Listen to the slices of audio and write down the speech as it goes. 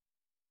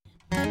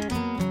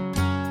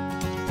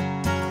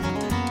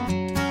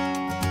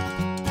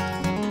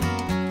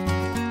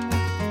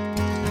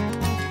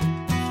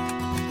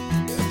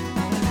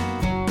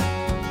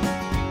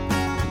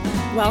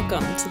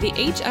Welcome to the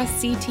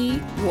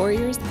HSCT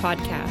Warriors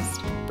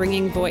Podcast,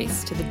 bringing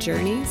voice to the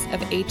journeys of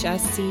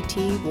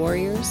HSCT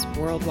warriors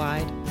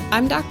worldwide.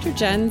 I'm Dr.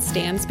 Jen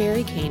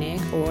Stansberry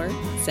Koenig, or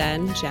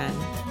Zen Jen,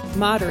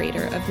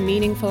 moderator of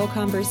meaningful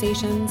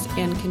conversations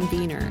and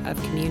convener of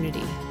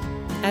community.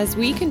 As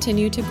we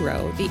continue to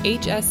grow the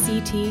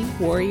HSCT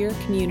warrior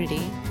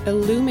community,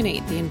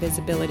 illuminate the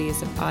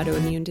invisibilities of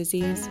autoimmune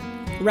disease,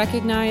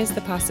 recognize the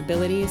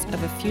possibilities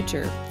of a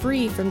future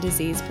free from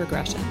disease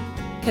progression,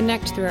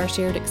 connect through our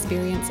shared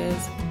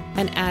experiences,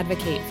 and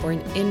advocate for an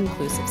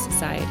inclusive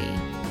society.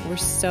 We're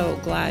so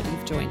glad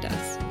you've joined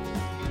us.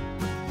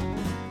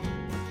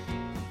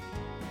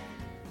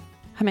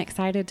 I'm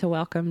excited to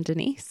welcome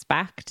Denise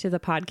back to the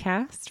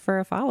podcast for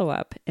a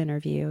follow-up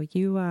interview.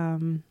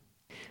 You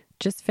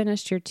just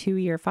finished your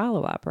 2-year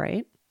follow-up,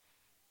 right?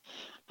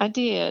 I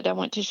did. I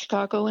went to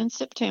Chicago in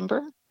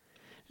September.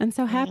 And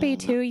so happy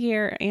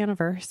 2-year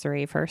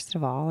anniversary, first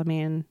of all. I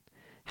mean,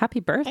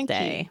 happy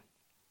birthday.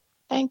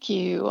 Thank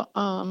you.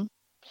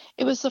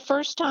 It was the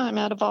first time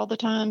out of all the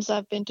times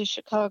I've been to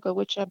Chicago,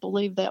 which I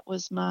believe that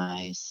was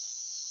my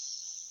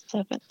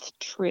 7th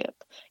trip,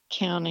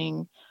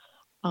 counting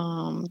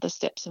the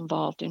steps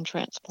involved in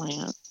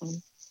transplant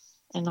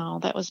and all.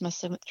 That was my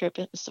 7th trip.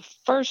 It was the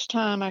first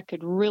time I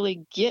could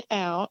really get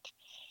out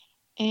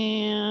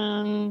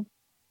and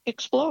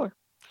explore.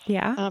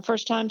 Yeah.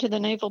 First time to the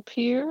Naval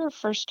Pier,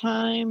 first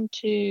time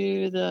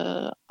to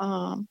the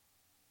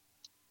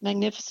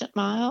Magnificent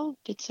Mile,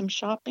 did some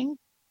shopping.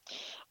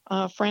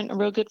 A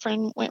real good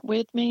friend went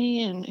with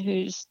me, and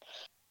who's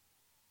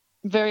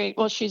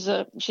she's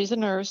a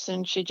nurse,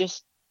 and she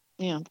just,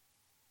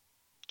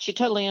 she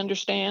totally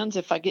understands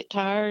if I get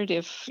tired,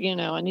 if,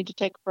 I need to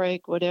take a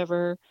break,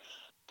 whatever.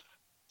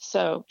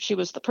 So she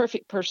was the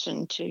perfect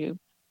person to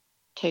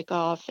take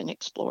off and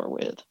explore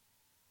with.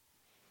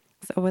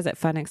 So was it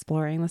fun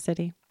exploring the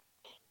city?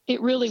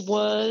 It really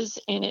was,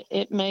 and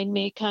it made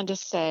me kind of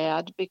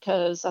sad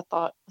because I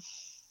thought,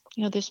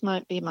 this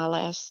might be my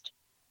last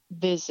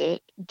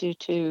visit due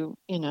to,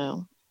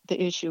 the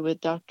issue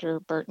with Dr.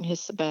 Burton, his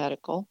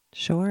sabbatical.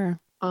 Sure.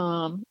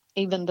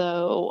 Even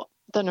though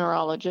the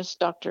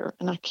neurologist,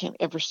 and I can't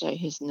ever say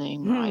his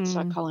name right,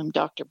 so I call him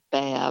Dr.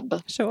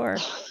 Babb. Sure.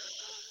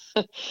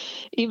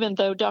 Even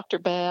though Dr.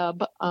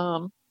 Babb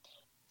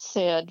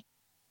said,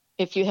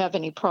 if you have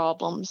any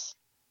problems,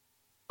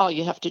 all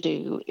you have to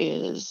do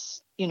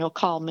is,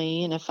 call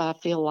me. And if I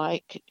feel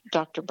like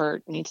Dr.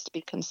 Burt needs to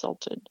be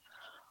consulted,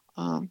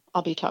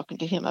 I'll be talking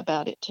to him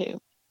about it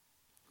too.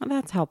 Well,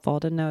 that's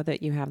helpful to know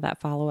that you have that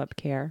follow-up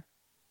care.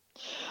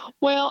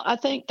 Well, I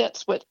think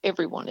that's what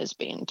everyone is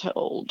being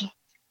told.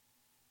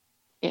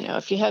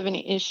 If you have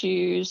any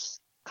issues,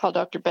 call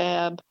Dr.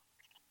 Babb.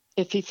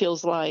 If he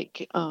feels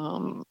like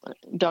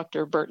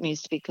Dr. Burt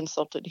needs to be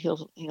consulted,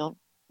 he'll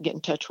get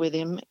in touch with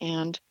him,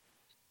 and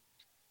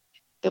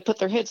they'll put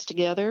their heads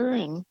together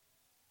and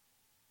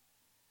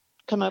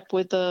come up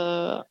with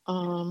a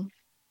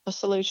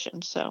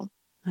solution. So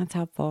that's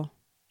helpful.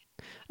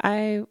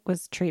 I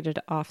was treated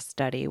off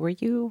study. Were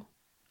you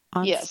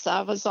on? Yes,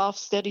 I was off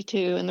study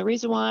too. And the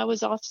reason why I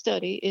was off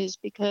study is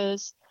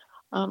because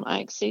I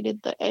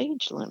exceeded the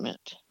age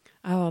limit.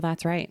 Oh,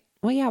 that's right.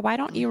 Well, yeah. Why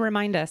don't you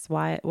remind us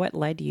what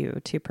led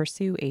you to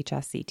pursue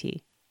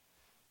HSCT?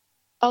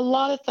 A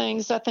lot of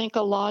things. I think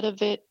a lot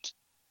of it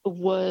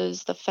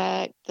was the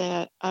fact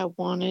that I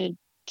wanted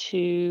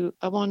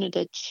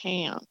a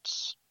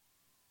chance.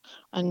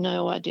 I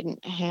know I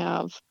didn't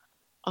have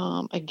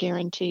a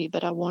guarantee,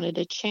 but I wanted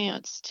a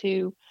chance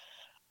to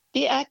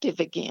be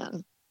active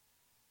again.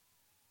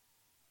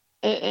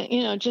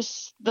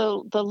 Just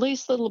the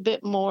least little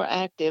bit more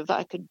active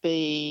I could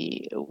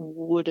be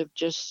would have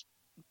just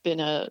been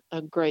a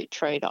great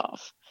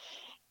trade-off.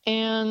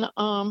 And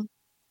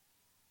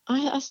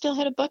I still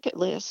had a bucket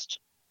list.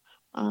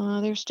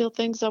 There's still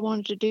things I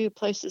wanted to do,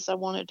 places I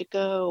wanted to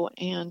go.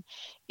 And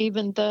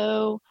even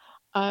though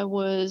I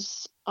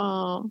was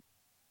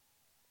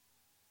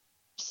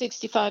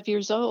 65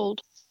 years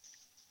old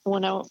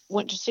when I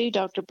went to see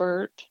Dr.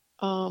 Burt,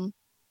 I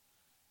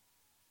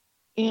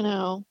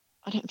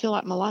didn't feel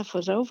like my life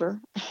was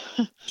over.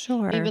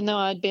 Sure. Even though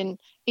I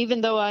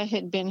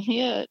had been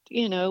hit,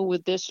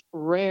 with this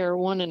rare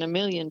 1 in a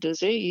million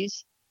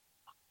disease,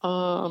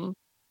 I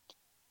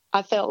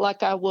felt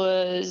like I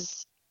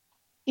was,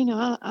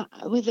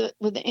 with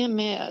the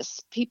MS,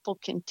 people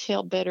can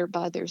tell better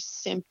by their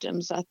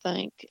symptoms, I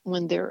think,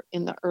 when they're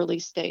in the early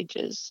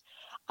stages.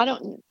 I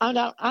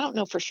don't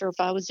know for sure if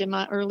I was in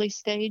my early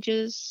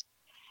stages,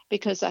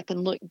 because I can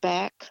look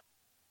back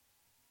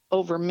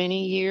over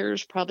many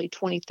years, probably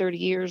 20, 30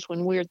 years,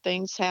 when weird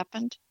things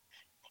happened.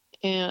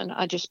 And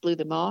I just blew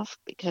them off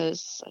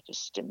because I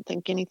just didn't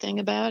think anything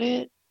about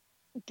it.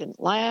 It didn't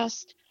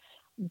last.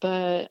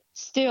 But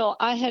still,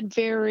 I had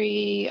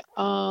very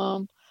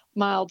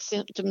mild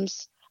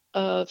symptoms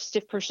of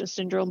stiff person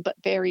syndrome, but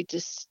very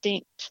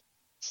distinct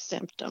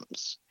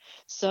symptoms.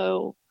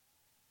 So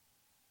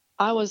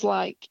I was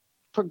like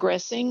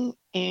progressing,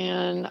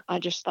 and I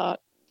just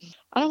thought,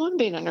 I don't want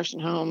to be in a nursing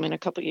home in a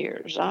couple of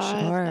years.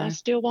 I Sure.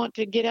 still want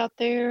to get out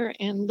there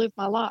and live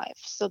my life.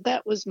 So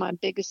that was my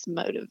biggest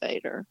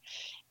motivator.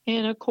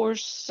 And of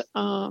course,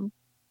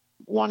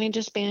 wanting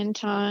to spend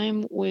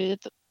time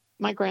with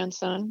my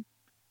grandson,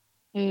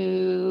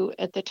 who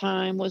at the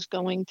time was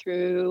going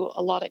through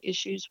a lot of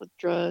issues with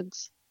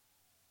drugs.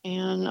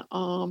 And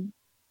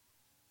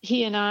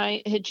he and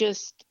I had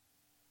just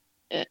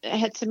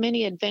had so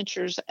many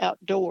adventures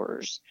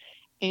outdoors.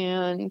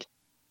 And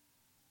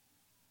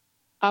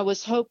I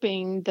was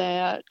hoping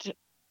that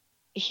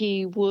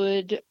he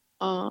would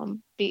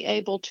be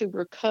able to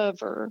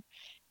recover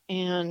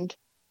and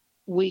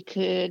we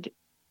could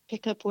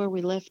pick up where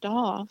we left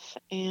off.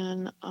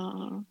 And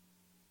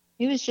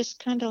he was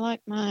just kind of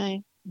like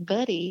my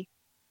buddy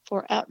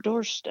for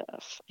outdoor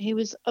stuff. He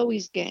was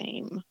always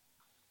game,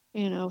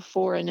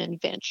 for an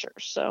adventure.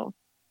 So,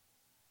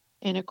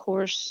 and of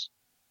course,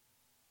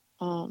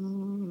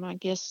 I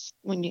guess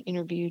when you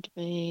interviewed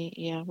me,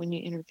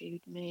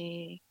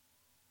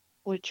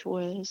 which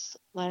was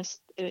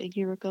a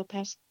year ago,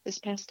 this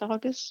past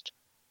August,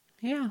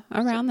 Yeah,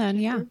 around then,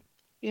 yeah. September.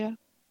 Yeah.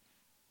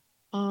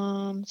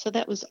 So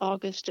that was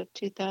August of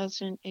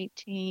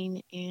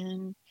 2018,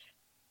 and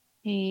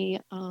he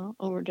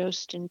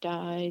overdosed and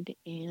died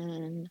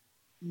in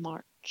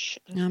March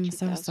of I'm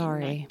so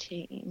sorry.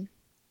 2019.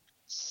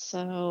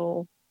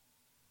 So,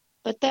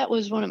 but that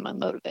was one of my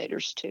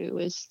motivators too,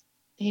 is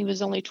he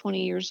was only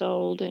 20 years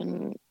old,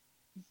 and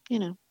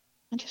I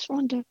just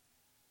wanted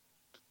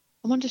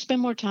to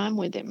spend more time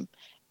with him.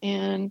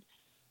 And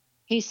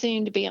he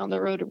seemed to be on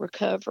the road to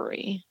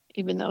recovery,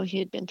 even though he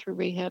had been through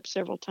rehab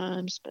several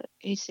times, but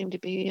he seemed to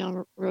be on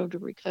the road to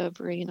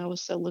recovery. And I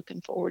was so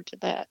looking forward to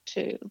that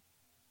too.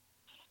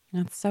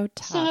 That's so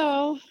tough.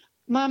 So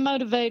my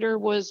motivator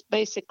was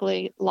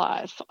basically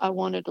life. I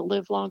wanted to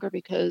live longer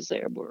because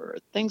there were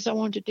things I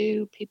wanted to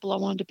do, people I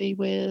wanted to be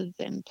with,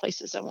 and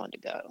places I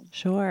wanted to go.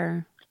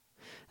 Sure.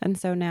 And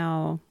so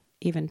now,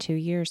 even 2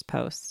 years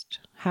post,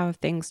 how have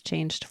things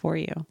changed for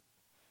you?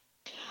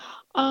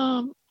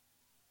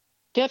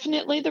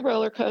 Definitely the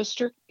roller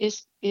coaster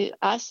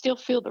I still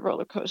feel the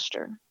roller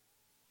coaster.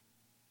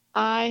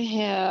 I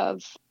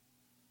have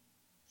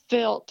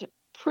felt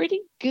pretty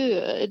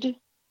good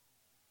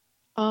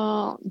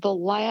the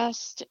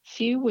last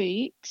few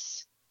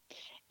weeks,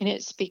 and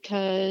it's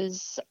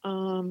because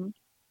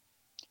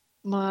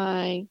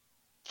my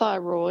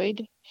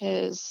thyroid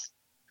has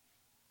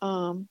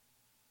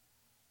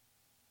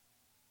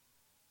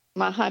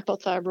my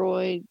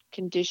hypothyroid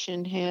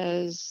condition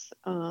has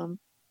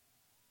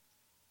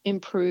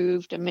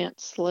improved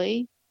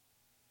immensely,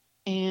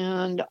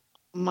 and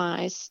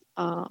my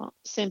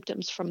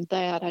symptoms from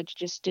that, I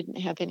just didn't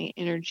have any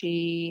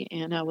energy,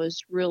 and I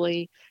was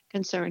really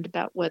concerned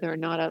about whether or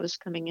not I was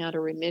coming out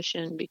of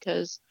remission,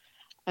 because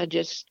my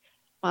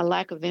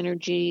lack of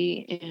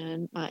energy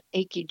and my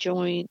achy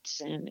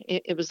joints, and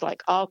it was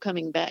like all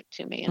coming back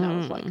to me, and I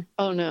was like,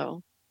 oh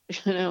no,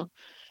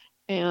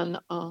 and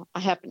I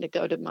happened to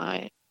go to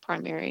my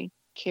primary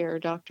care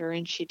doctor,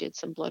 and she did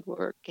some blood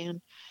work,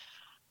 and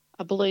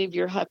I believe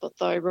your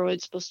hypothyroid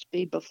is supposed to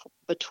be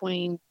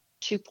between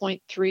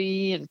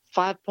 2.3 and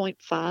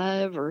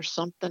 5.5 or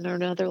something or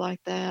another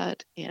like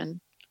that. And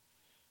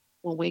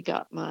when we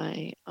got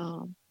my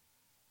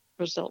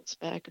results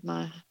back,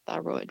 my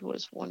thyroid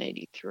was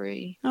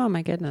 183. Oh,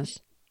 my goodness.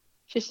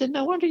 She said,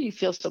 no wonder you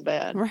feel so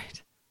bad.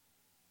 Right.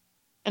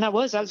 And I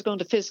was going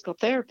to physical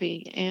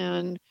therapy,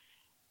 and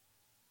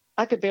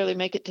I could barely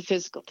make it to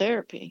physical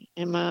therapy.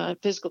 And my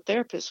physical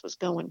therapist was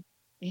going,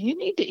 you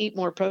need to eat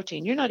more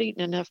protein. You're not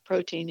eating enough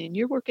protein, and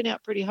you're working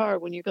out pretty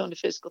hard when you're going to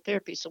physical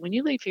therapy. So when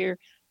you leave here,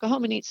 go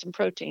home and eat some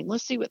protein.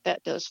 Let's see what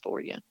that does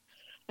for you.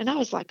 And I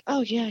was like,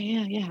 oh,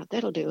 yeah,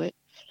 that'll do it.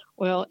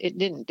 Well, it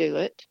didn't do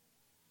it.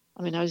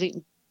 I mean, I was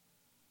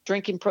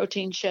drinking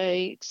protein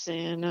shakes,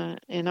 and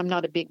I'm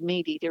not a big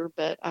meat eater,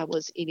 but I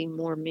was eating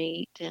more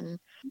meat, and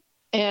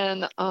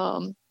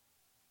it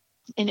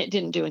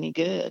didn't do any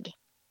good.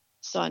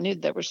 So I knew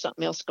there was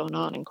something else going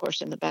on. And of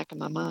course, in the back of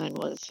my mind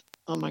was,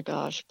 oh my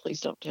gosh, please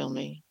don't tell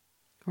me.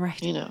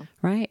 Right.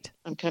 Right.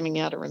 I'm coming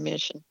out of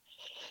remission.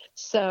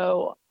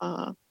 So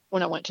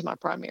when I went to my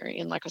primary,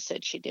 and like I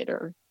said, she did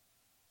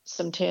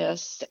some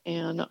tests,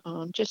 and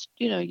just,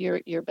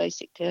 your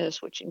basic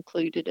tests, which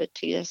included a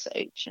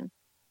TSH. And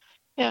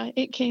yeah,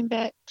 it came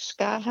back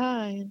sky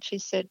high. And she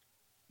said,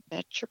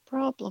 that's your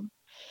problem.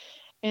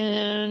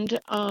 And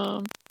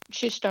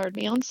she started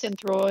me on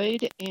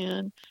Synthroid,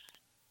 and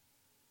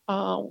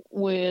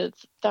with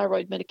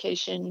thyroid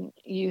medication,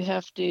 you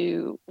have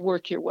to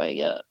work your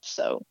way up.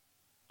 So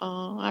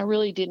I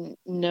really didn't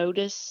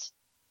notice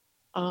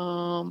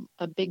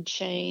a big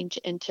change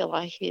until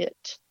I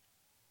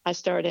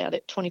started out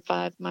at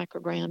 25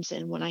 micrograms.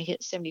 And when I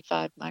hit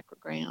 75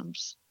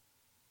 micrograms,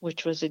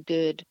 which was a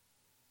good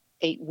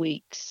 8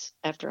 weeks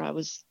after I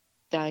was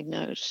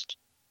diagnosed,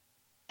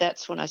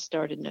 that's when I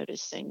started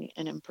noticing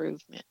an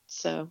improvement.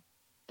 So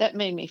that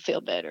made me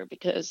feel better,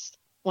 because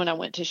when I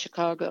went to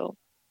Chicago,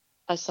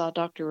 I saw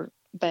Dr.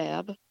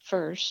 Babb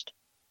first,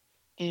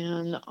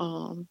 and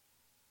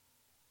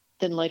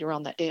then later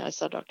on that day, I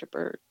saw Dr.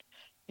 Burt,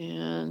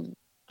 and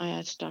I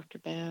asked Dr.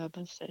 Babb,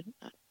 I said,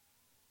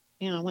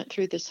 I went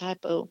through this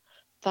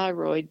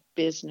hypothyroid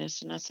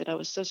business, and I said I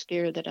was so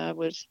scared that I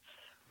was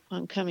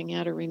coming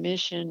out of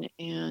remission.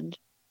 And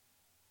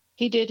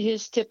he did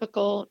his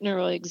typical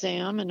neuro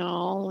exam and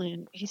all,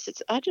 and he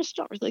says, I just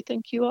don't really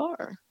think you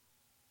are.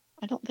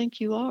 I don't think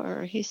you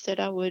are. He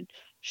said, I would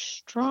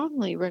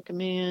strongly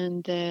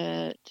recommend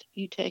that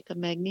you take a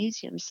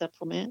magnesium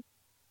supplement.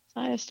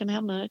 So I asked him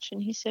how much,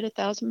 and he said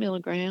 1,000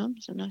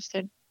 milligrams. And I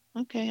said,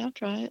 okay, I'll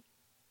try it.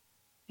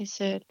 He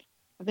said,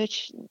 I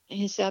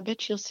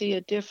bet you'll see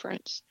a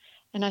difference.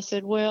 And I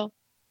said, well,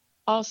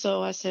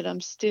 also, I said,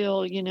 I'm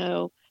still,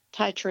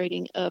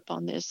 titrating up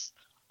on this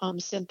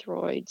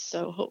Synthroid.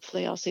 So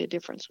hopefully I'll see a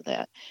difference with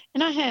that.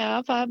 And I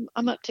have.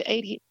 I'm up to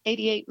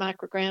 88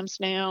 micrograms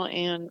now,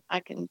 and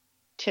I can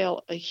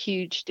tell a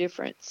huge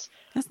difference.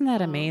 Isn't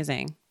that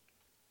amazing?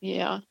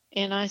 Yeah.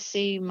 And I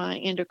see my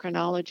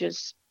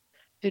endocrinologist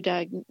who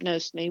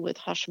diagnosed me with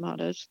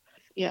Hashimoto's,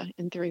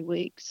 in 3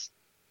 weeks.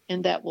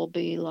 And that will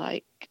be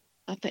like,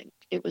 I think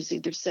it was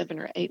either 7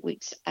 or 8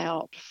 weeks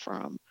out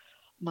from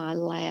my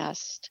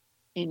last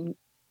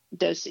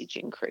dosage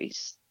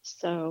increase.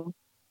 So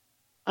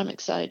I'm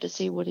excited to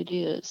see what it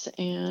is.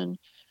 And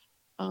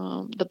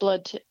the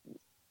blood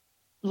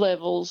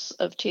levels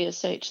of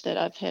TSH that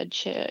I've had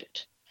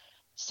checked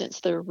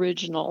since the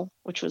original,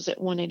 which was at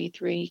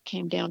 183,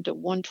 came down to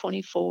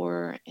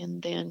 124,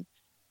 and then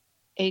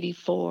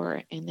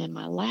 84, and then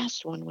my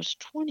last one was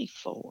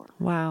 24.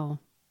 Wow.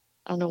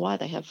 I don't know why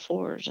they have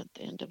 4s at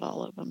the end of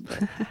all of them,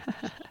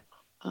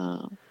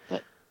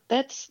 but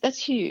that's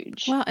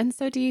huge. Well, and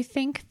so do you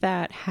think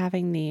that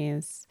having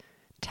these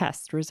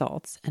test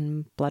results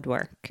and blood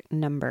work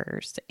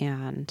numbers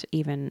and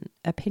even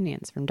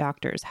opinions from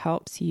doctors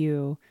helps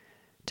you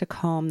to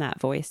calm that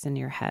voice in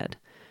your head,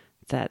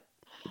 that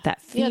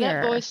fear? Yeah,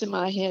 that voice in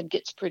my head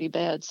gets pretty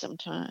bad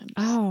sometimes.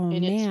 Oh,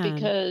 and man. It's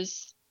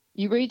because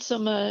you read so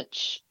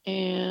much,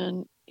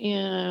 and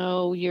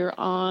you're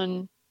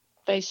on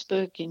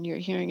Facebook and you're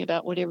hearing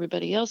about what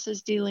everybody else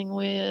is dealing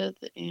with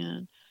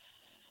and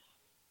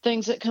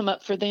things that come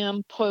up for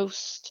them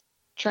post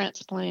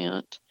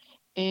transplant.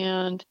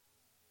 And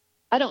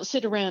I don't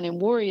sit around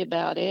and worry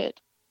about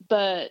it,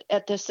 but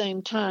at the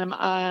same time,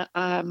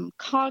 I'm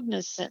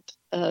cognizant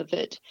of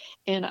it,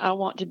 and I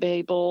want to be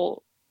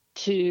able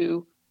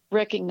to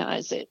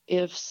recognize it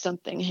if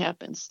something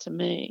happens to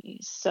me.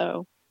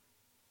 So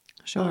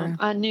Sure.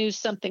 I knew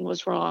something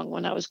was wrong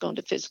when I was going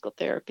to physical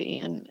therapy,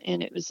 and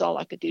it was all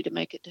I could do to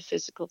make it to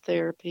physical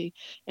therapy.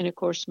 And of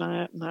course,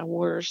 my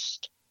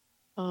worst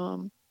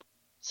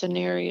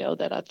scenario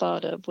that I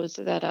thought of was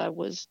that I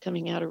was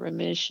coming out of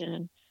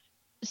remission.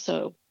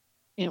 So,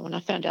 when I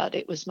found out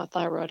it was my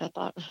thyroid, I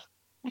thought,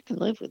 I can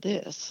live with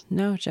this.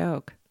 No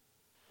joke.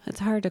 It's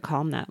hard to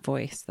calm that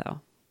voice,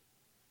 though.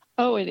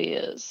 Oh, it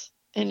is.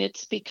 And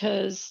it's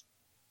because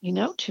you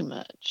know too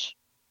much,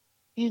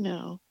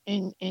 and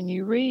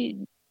you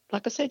read,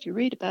 like I said, you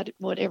read about it,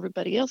 what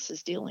everybody else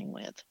is dealing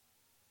with.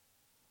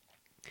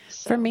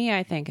 So, for me,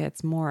 I think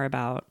it's more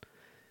about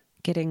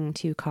getting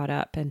too caught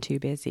up and too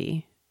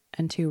busy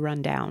and too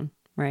run down,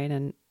 right?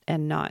 And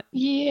not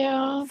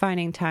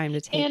finding time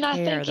to take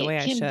care the way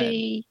I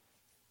should.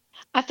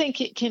 I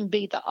think it can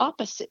be the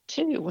opposite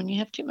too when you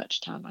have too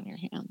much time on your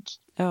hands.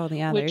 Oh,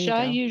 yeah, which there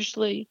I you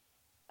go.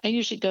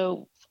 usually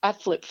go, I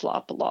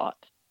flip-flop a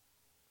lot.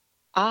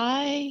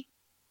 I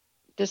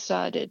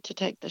decided to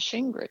take the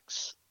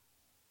Shingrix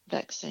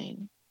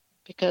vaccine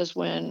because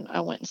when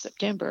I went in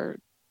September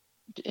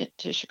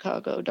to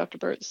Chicago, Dr.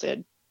 Burt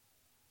said,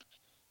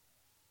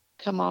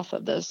 come off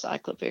of the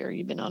Cyclovir.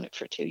 You've been on it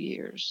for 2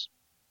 years.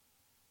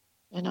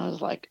 And I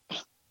was like,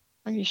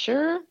 are you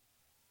sure?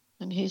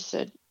 And he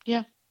said,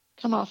 yeah,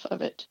 come off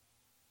of it.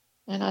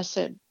 And I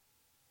said,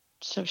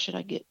 so should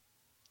I get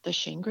the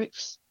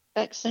Shingrix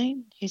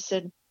vaccine? He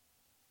said,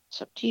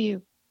 it's up to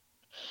you.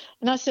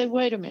 And I said,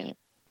 wait a minute.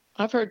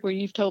 I've heard where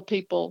you've told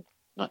people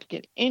not to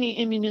get any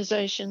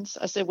immunizations.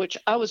 I said, which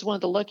I was one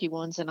of the lucky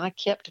ones, and I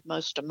kept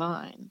most of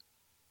mine.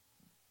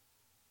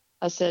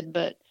 I said,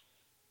 but,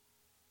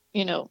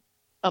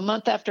 a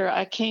month after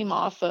I came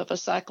off of a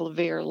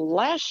Cyclovir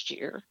last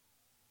year,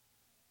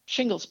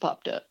 shingles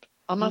popped up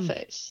on my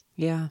face.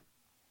 Yeah.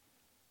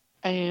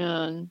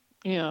 And,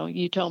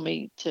 you told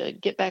me to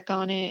get back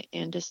on it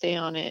and to stay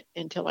on it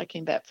until I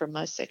came back from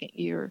my second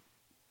year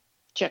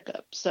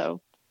checkup.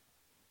 So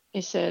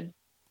he said,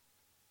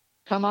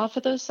 come off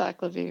of the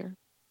Cyclovir.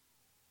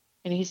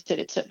 And he said,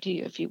 it's up to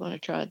you if you want to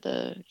try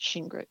the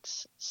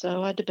Shingrix.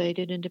 So I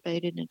debated and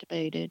debated and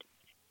debated.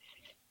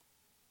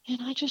 And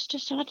I just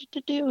decided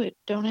to do it.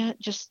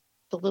 Just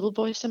the little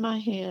voice in my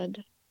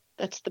head.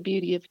 That's the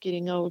beauty of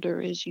getting older,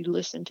 is you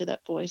listen to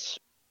that voice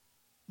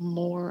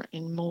more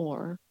and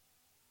more.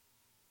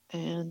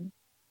 And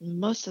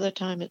most of the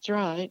time it's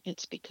right.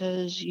 It's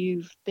because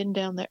you've been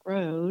down that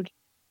road.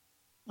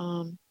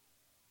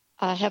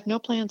 I have no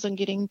plans on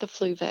getting the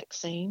flu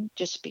vaccine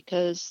just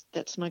because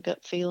that's my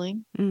gut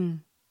feeling.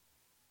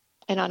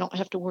 and I don't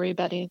have to worry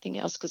about anything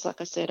else because,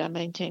 like I said, I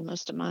maintain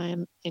most of my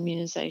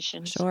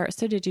immunizations. Sure.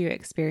 So did you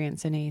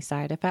experience any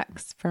side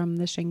effects from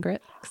the Shingrix?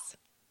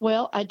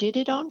 Well, I did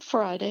it on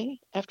Friday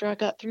after I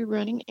got through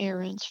running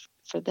errands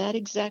for that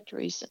exact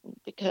reason,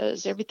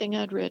 because everything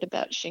I'd read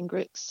about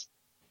Shingrix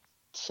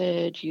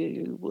said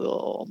you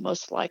will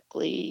most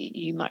likely,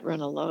 you might run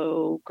a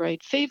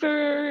low-grade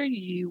fever,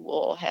 you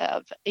will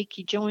have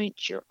achy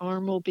joints, your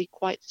arm will be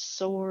quite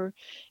sore,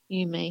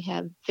 you may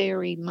have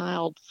very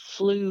mild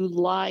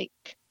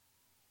flu-like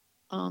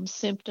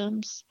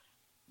symptoms,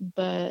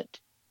 but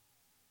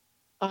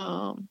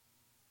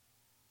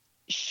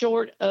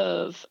short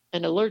of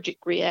an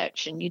allergic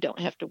reaction, you don't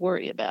have to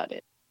worry about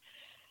it.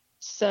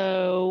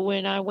 So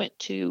when I went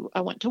to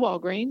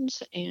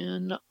Walgreens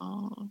and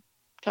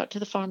talked to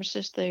the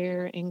pharmacist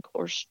there, and of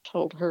course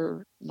told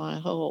her my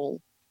whole,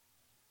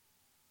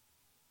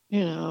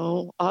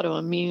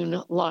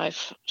 autoimmune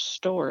life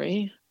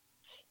story.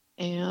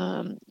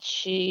 And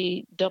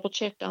she double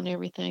checked on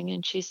everything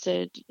and she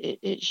said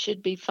it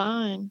should be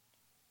fine.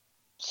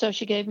 So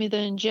she gave me the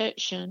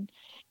injection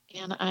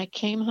and I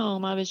came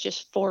home. I was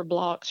just 4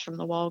 blocks from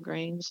the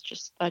Walgreens.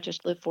 I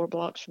just lived 4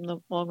 blocks from the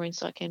Walgreens.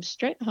 So I came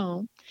straight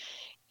home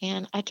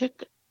and I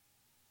took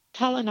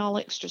Tylenol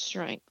extra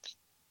strength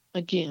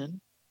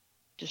again,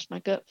 just my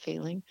gut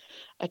feeling.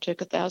 I took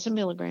 1,000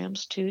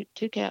 milligrams, two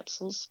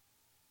capsules,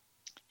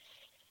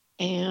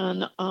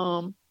 and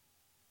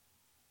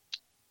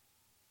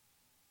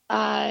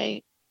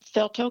I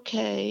felt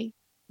okay.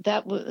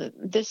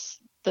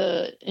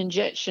 The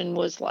injection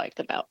was like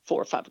about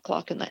 4 or 5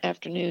 o'clock in the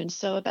afternoon.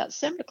 So about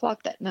 7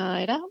 o'clock that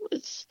night, I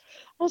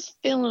was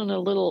feeling a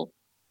little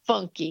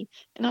funky,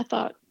 and I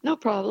thought, no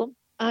problem.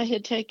 I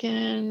had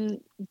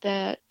taken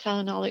that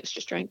Tylenol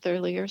extra strength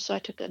earlier, so I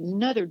took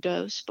another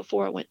dose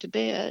before I went to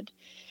bed.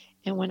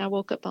 And when I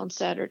woke up on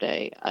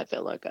Saturday, I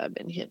felt like I'd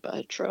been hit by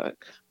a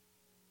truck.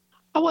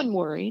 I wasn't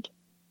worried.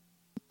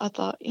 I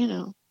thought,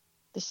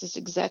 this is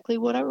exactly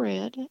what I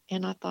read.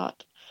 And I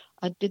thought,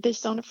 I did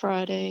this on a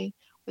Friday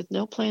with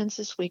no plans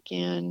this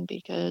weekend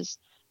because,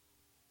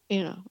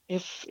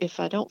 if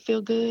I don't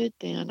feel good,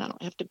 then I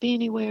don't have to be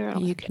anywhere. I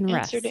don't You have can to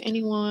answer to rest.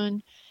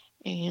 anyone.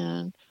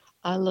 And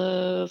I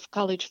love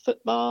college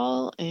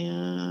football.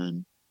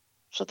 And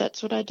so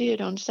that's what I did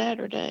on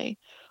Saturday.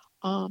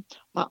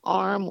 My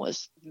arm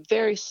was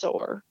very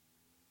sore.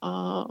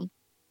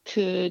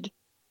 Could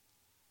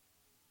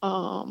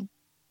I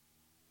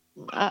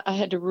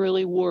had to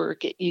really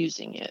work at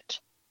using it,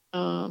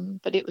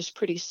 but it was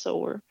pretty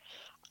sore.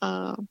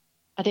 I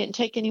didn't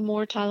take any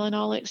more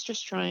Tylenol extra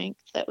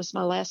strength. That was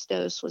my last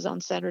dose, was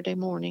on Saturday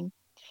morning,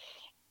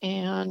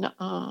 and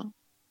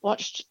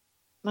watched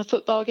my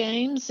football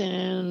games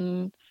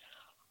and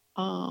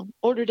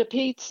ordered a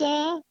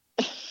pizza.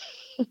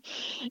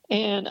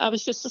 And I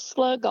was just a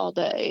slug all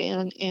day,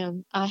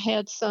 and I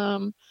had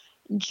some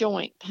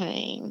joint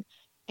pain,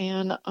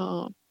 and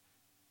I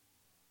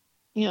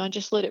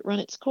just let it run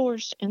its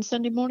course. And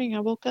Sunday morning, I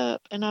woke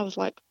up and I was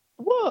like,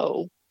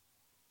 whoa,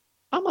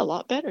 I'm a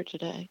lot better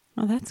today.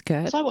 Oh, that's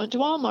good. So I went to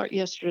Walmart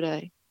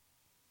yesterday,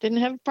 didn't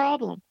have a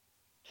problem.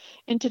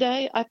 And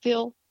today I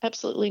feel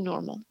absolutely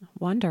normal.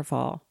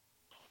 Wonderful.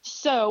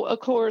 So, of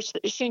course,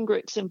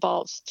 Shingrix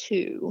involves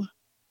 2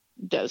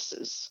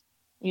 doses.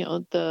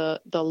 The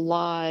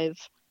live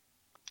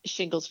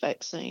shingles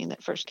vaccine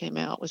that first came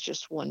out was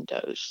just 1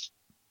 dose.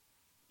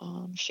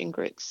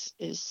 Shingrix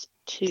is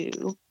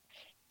 2.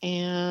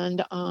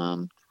 And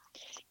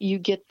you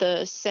get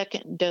the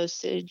second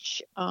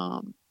dosage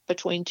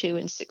between 2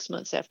 and 6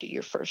 months after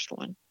your first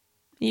one.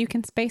 You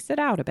can space it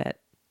out a bit.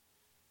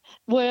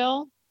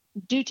 Well,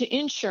 due to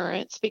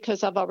insurance,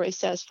 because I've already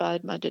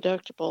satisfied my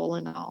deductible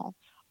and all,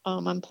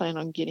 I'm planning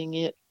on getting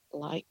it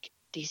like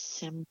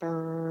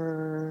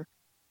December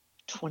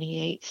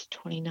 28th,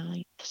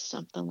 29th,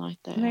 something like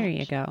that. There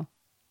you go.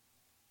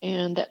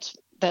 And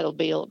that'll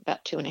be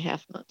about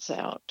 2.5 months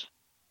out.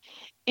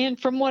 And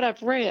from what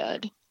I've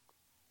read,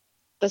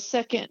 the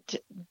second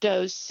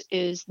dose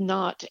is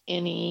not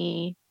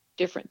any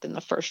different than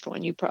the first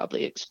one. You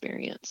probably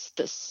experience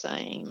the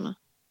same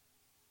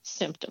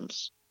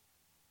symptoms.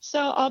 So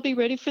I'll be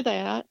ready for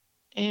that.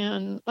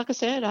 And like I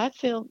said, I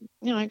feel,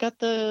 I got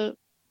the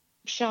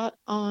shot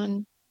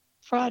on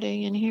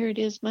Friday and here it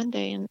is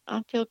Monday and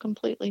I feel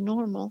completely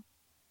normal.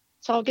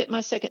 So I'll get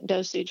my second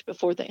dosage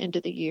before the end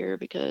of the year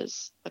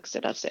because, like I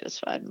said, I've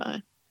satisfied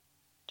my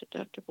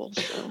deductible.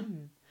 So,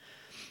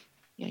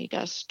 you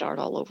got to start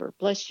all over.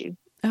 Bless you.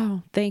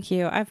 Oh, thank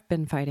you. I've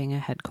been fighting a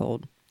head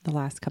cold the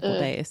last couple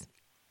days.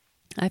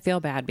 I feel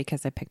bad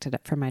because I picked it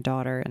up for my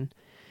daughter, and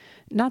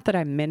not that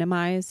I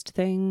minimized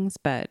things,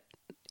 but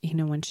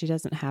when she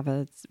doesn't have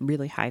a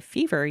really high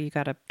fever, you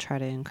got to try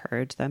to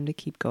encourage them to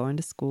keep going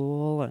to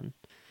school. And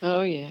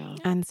oh yeah.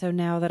 And so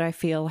now that I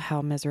feel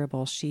how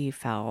miserable she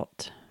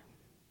felt,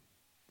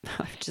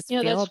 I just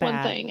feel that's bad.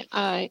 One thing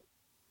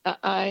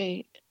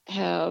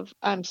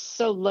I'm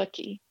so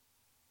lucky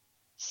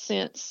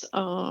since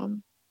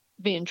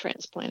being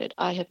transplanted.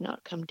 I have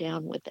not come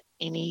down with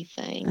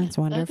anything. That's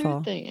wonderful.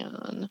 Other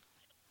than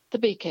the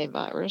BK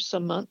virus a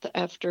month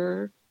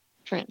after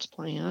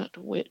transplant,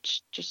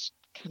 which just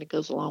kind of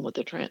goes along with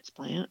the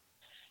transplant.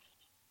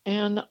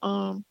 And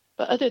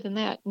but other than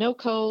that, no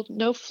cold,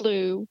 no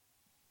flu,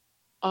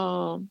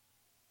 um,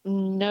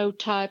 no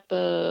type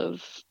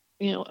of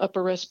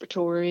upper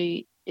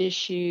respiratory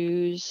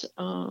issues.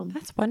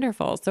 That's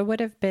wonderful. So what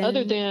have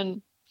Other been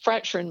than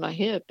fracturing my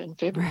hip in right,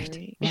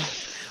 February.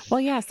 right. Well,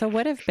 yeah. So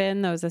what have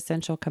been those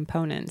essential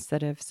components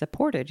that have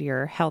supported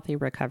your healthy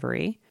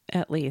recovery,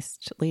 at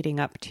least leading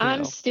up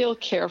I'm to still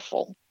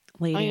careful.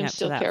 I leading am up to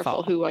still that careful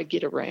fall? who I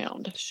get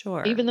around.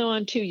 Sure. Even though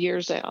I'm 2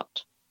 years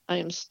out, I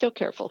am still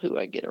careful who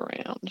I get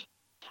around.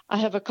 I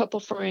have a couple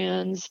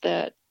friends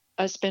that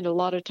I spend a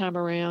lot of time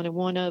around, and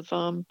one of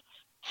them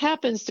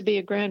happens to be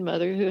a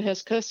grandmother who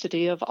has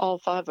custody of all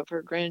 5 of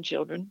her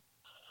grandchildren.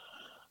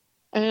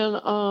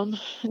 And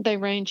they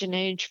range in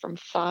age from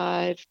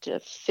 5 to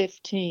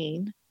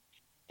 15.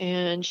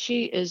 And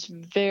she is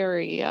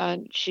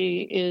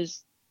she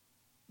is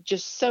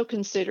just so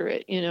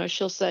considerate.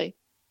 She'll say,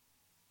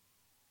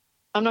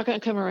 I'm not going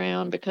to come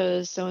around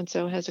because so and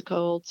so has a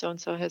cold, so and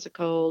so has a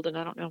cold, and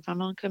I don't know if I'm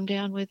going to come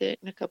down with it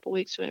in a couple of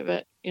weeks,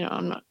 but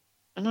I'm not.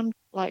 And I'm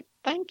like,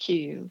 thank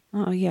you.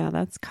 Oh, yeah,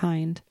 that's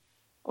kind.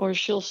 Or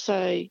she'll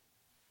say,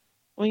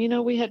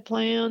 well, we had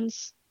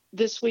plans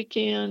this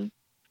weekend.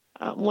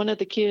 One of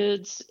the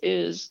kids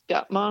is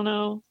got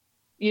mono.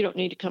 You don't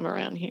need to come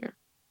around here.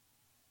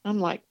 I'm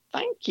like,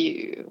 thank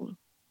you.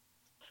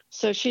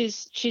 So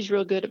she's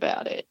real good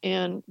about it.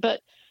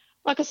 But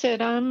like I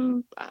said,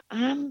 I'm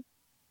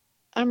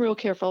real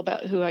careful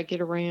about who I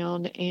get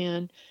around.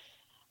 And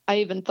I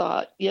even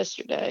thought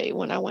yesterday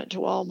when I went to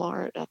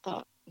Walmart, I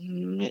thought,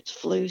 it's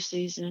flu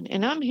season.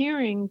 And I'm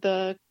hearing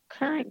the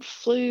current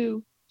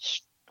flu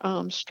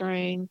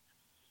strain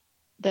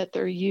that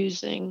they're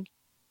using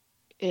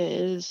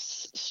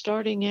is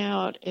starting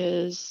out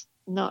as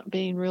not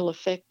being real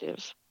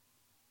effective.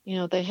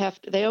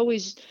 They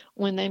always,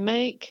 when they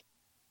make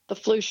the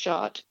flu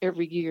shot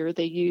every year,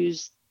 they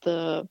use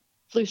the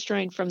flu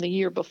strain from the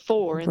year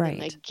before, and then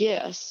they Right.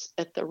 guess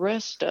at the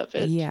rest of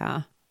it.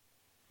 Yeah.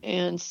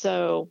 And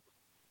so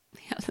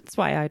Yeah, that's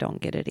why I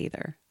don't get it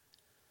either.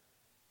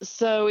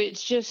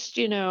 it's just,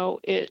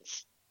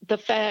 it's the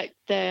fact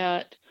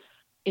that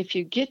if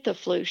you get the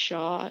flu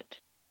shot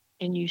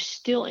and you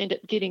still end up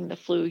getting the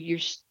flu,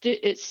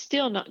 it's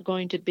still not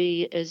going to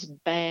be as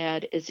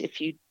bad as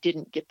if you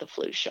didn't get the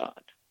flu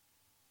shot.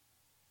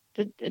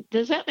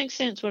 Does that make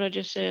sense, what I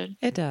just said?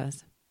 It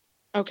does.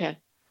 Okay.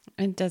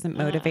 It doesn't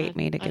motivate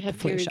me to I get the have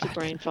flu periods of shot.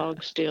 brain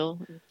fog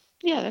still.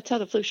 Yeah, that's how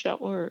the flu shot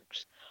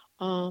works.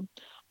 I'm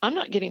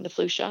not getting the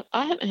flu shot.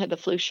 I haven't had the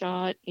flu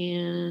shot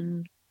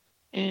and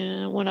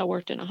when I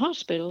worked in a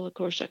hospital, of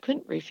course, I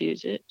couldn't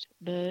refuse it,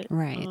 but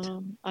Right.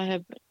 I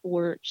haven't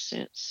worked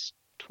since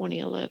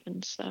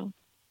 2011, so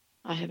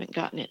I haven't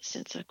gotten it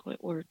since I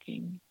quit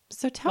working.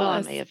 So tell Well, I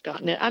us. may have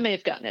gotten it. I may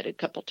have gotten it a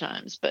couple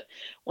times, but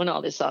when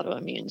all this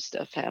autoimmune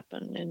stuff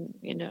happened and,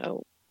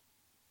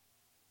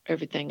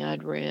 everything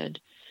I'd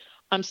read,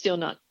 I'm still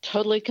not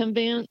totally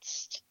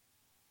convinced.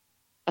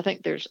 I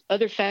think there's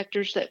other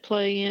factors that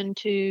play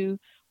into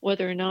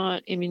whether or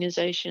not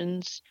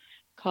immunizations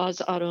cause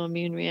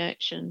autoimmune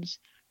reactions.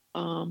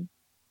 Um,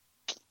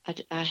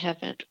 I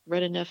haven't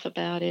read enough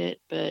about it,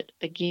 but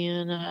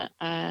again,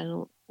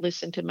 I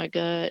listened to my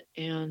gut.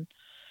 And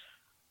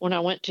when I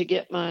went to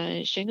get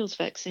my shingles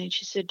vaccine,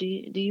 she said, do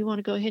you want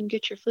to go ahead and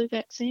get your flu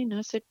vaccine?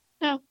 I said,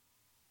 no,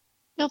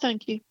 no,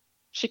 thank you.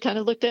 She kind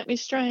of looked at me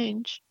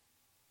strange.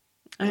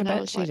 I And I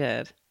bet was she like,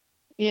 did.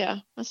 yeah.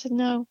 I said,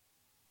 no,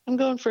 I'm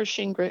going for a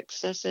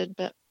Shingrix. I said,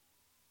 but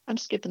I'm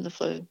skipping the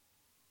flu.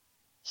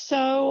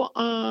 So,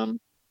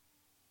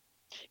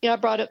 yeah, I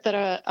brought up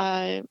that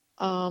I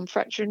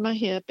fractured my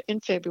hip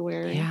in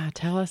February. Yeah,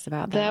 tell us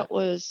about that.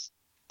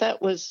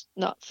 That was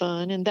not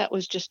fun, and that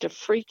was just a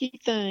freaky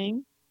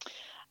thing.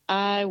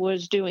 I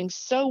was doing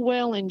so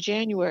well in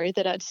January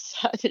that I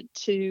decided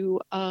to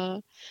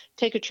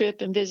take a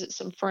trip and visit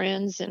some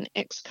friends and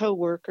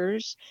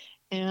ex-coworkers,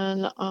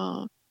 and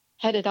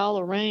had it all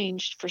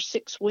arranged for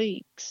 6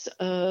 weeks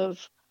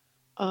of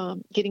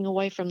getting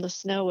away from the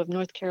snow of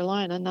North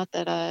Carolina. Not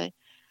that I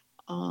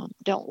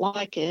don't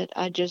like it.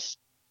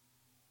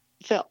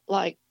 Felt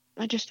like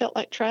I just felt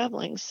like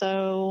traveling.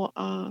 So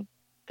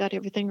got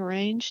everything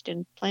arranged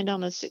and planned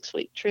on a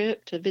 6-week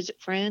trip to visit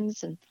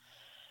friends. And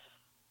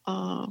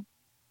uh,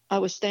 I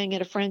was staying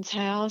at a friend's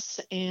house,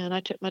 and I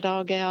took my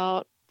dog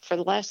out for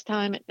the last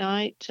time at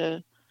night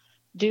to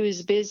do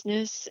his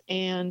business.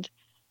 And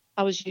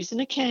I was using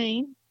a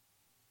cane,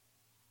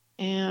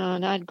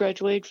 and I'd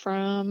graduated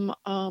from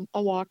a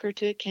walker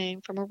to a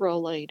cane, from a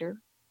rollator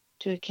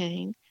to a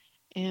cane,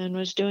 and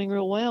was doing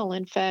real well.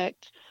 In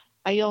fact,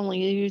 I only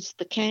used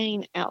the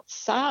cane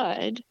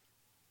outside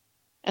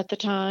at the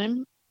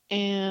time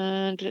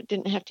and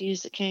didn't have to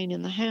use the cane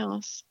in the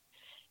house.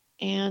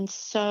 And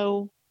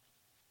so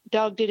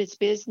dog did its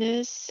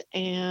business,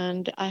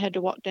 and I had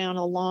to walk down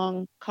a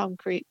long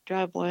concrete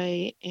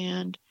driveway,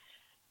 and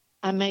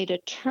I made a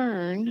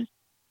turn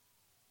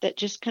that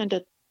just kind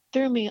of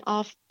threw me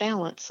off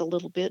balance a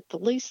little bit, the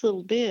least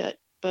little bit.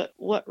 But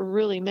what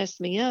really messed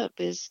me up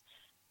is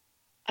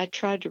I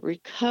tried to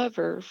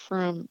recover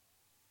from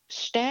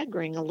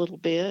staggering a little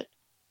bit,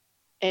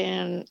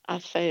 and I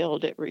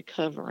failed at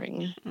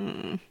recovering.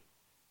 Mm.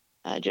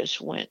 I just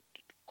went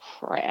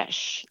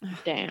crash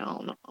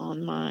down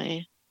on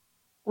my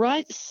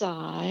right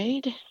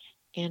side,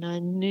 and I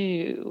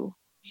knew,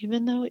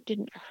 even though it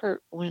didn't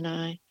hurt when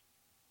I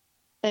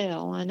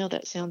fell, I know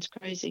that sounds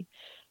crazy,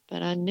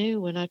 but I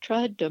knew when I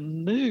tried to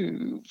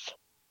move,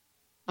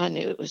 I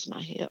knew it was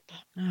my hip.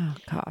 Oh,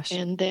 gosh.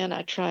 And then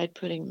I tried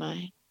putting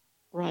my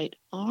right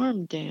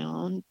arm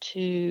down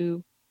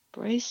to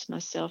brace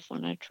myself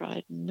when I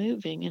tried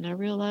moving, and I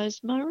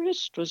realized my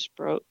wrist was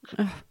broke.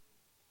 Ugh.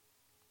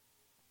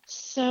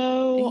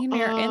 So And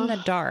you're in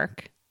the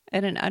dark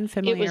in an it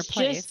unfamiliar was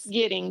place. just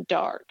getting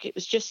dark. It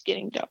was just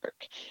getting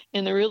dark.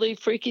 And the really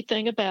freaky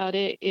thing about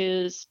it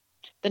is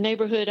the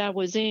neighborhood I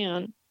was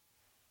in,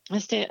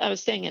 I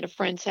was staying at a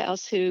friend's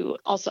house who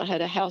also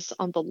had a house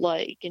on the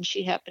lake, and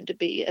she happened to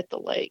be at the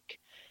lake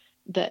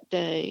that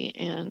day,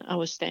 and I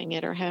was staying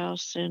at her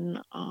house, and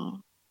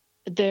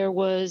there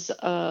was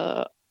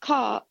a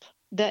cop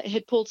that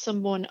had pulled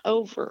someone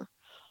over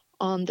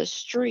on the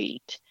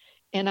street,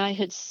 and I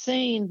had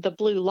seen the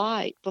blue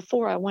light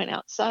before I went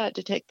outside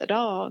to take the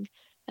dog,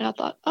 and I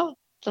thought, oh,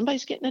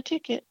 somebody's getting a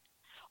ticket.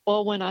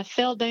 Well, when I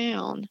fell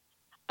down,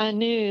 I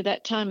knew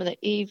that time of the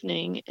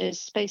evening, as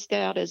spaced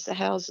out as the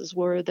houses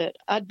were, that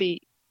I'd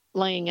be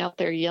laying out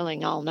there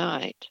yelling all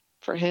night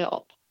for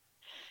help.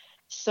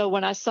 So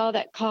when I saw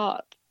that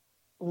cop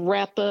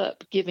wrap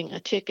up giving a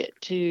ticket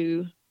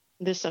to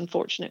this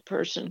unfortunate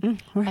person,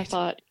 Right. I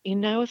thought,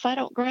 if I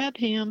don't grab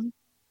him,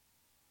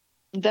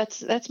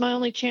 that's my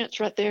only chance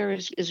right there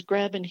is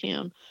grabbing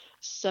him.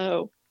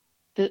 So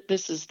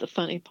this is the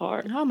funny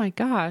part. Oh, my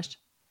gosh.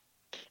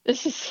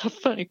 This is the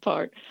funny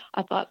part.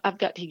 I thought, I've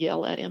got to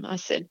yell at him. I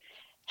said,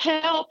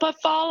 help, I've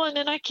fallen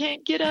and I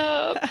can't get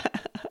up.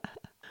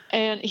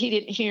 And he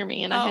didn't hear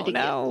me, and I had Oh, to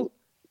no.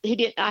 he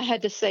didn't I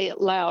had to say it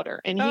louder,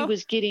 and he Oh.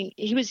 was getting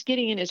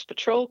in his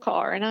patrol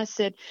car, and I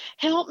said,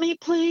 help me,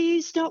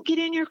 please, don't get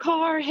in your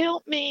car,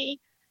 help me.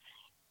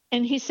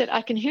 And he said,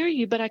 I can hear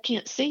you, but I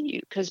can't see you,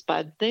 because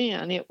by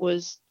then it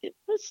wasn't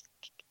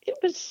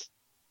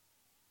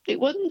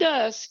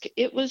dusk,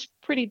 it was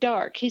pretty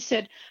dark. He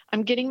said,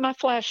 I'm getting my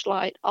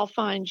flashlight, I'll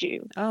find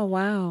you. Oh,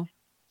 wow.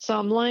 So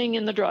I'm laying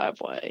in the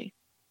driveway,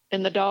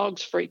 and the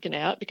dog's freaking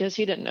out because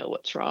he didn't know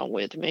what's wrong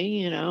with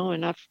me,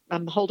 and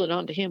I'm holding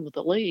on to him with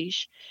a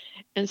leash.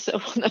 And so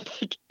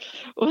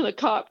when the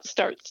cop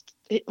starts,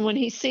 when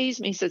he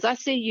sees me, he says, I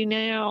see you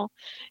now.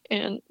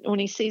 And when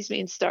he sees me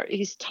and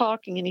he's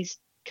talking and he's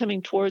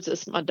coming towards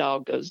us, my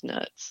dog goes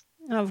nuts.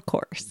 Of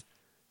course.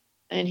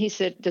 And he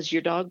said, does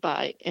your dog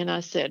bite? And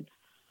I said,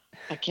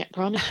 I can't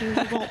promise you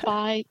he won't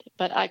bite,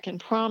 but I can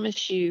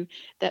promise you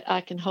that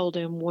I can hold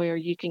him where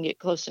you can get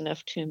close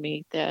enough to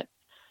me that,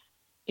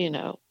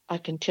 I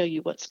can tell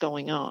you what's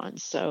going on.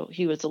 So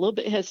he was a little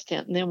bit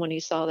hesitant. And then when he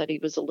saw that he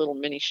was a little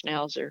mini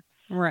schnauzer,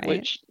 Right.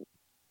 which,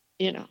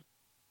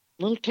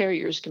 little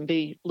terriers can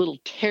be little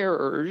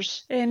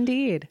terrors.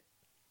 Indeed.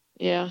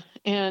 Yeah.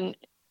 And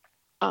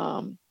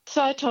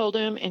so I told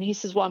him, and he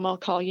says, well, I'm going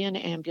to call you an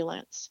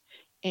ambulance.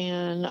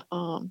 And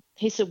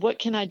he said, what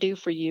can I do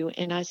for you?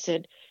 And I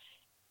said,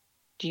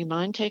 do you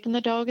mind taking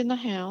the dog in the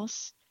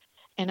house?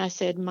 And I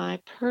said, my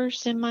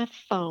purse and my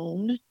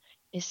phone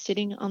is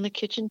sitting on the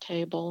kitchen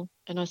table.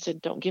 And I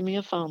said, don't give me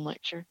a phone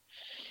lecture.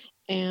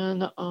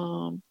 And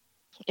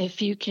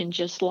if you can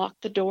just lock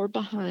the door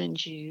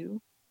behind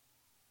you,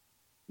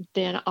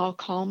 then I'll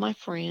call my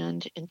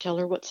friend and tell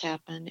her what's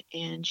happened,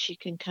 and she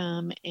can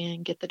come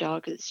and get the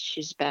dog.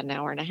 She's about an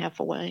hour and a half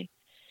away.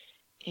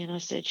 And I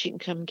said, she can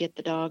come get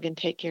the dog and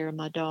take care of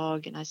my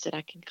dog. And I said,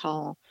 I can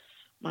call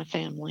my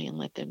family and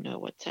let them know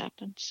what's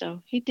happened.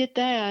 So he did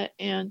that,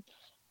 and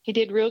he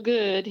did real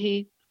good.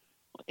 He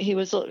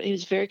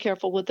was very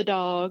careful with the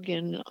dog,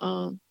 and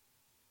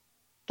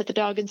put the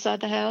dog inside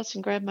the house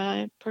and grabbed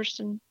my purse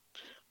and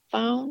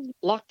phone,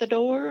 locked the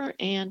door,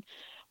 and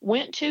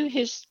went to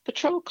his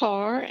patrol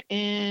car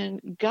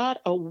and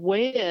got a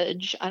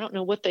wedge. I don't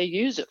know what they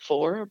use it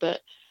for,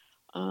 but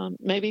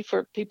maybe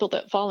for people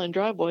that fall in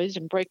driveways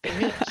and break their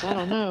hips. I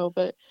don't know,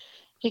 but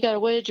he got a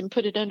wedge and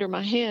put it under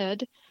my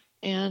head,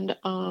 and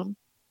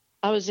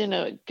I was in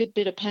a good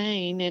bit of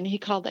pain, and he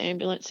called the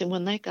ambulance. And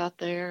when they got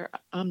there,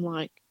 I'm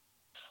like,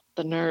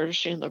 the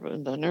nurse, and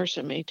the nurse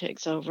and me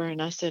takes over,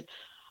 and I said,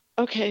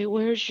 okay,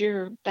 where's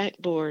your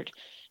backboard?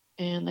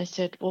 And they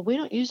said, well, we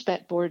don't use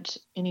backboards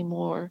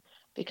anymore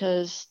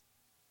because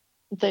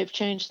they've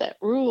changed that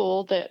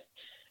rule that,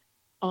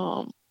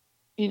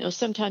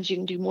 sometimes you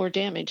can do more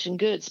damage than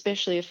good,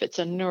 especially if it's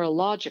a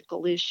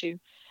neurological issue.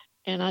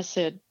 And I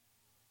said,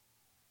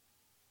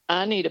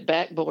 I need a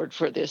backboard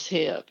for this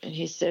hip. And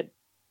he said,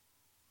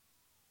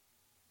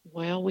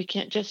 well, we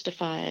can't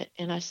justify it.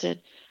 And I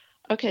said,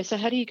 okay, so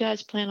how do you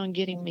guys plan on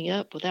getting me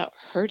up without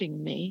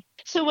hurting me?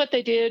 So what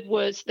they did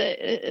was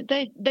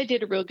they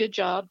did a real good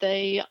job.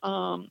 They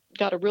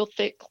got a real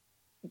thick,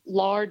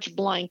 large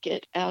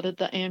blanket out of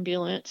the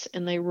ambulance,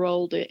 and they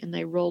rolled it, and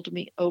they rolled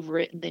me over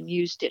it, and then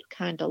used it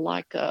kind of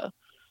like a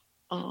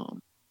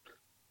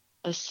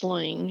a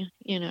sling,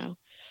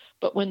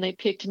 But when they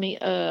picked me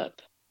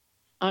up,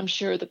 I'm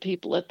sure the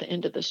people at the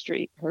end of the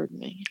street heard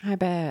me. I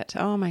bet.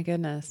 Oh, my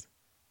goodness.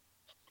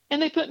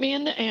 And they put me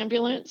in the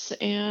ambulance.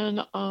 And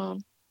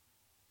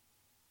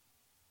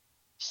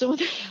so when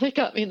they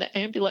got me in the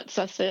ambulance,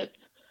 I said,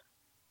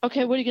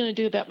 okay, what are you going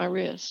to do about my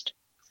wrist?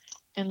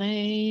 And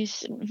they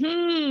said,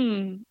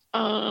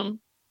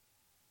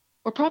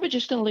 we're probably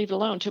just going to leave it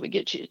alone until we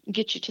get you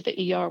to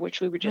the ER,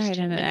 which we were just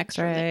 10 and an minutes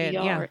from X-ray. the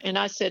ER. Yeah. And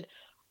I said,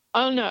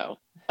 oh, no.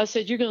 I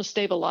said, you're going to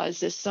stabilize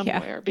this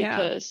somewhere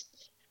because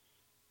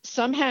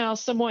somehow,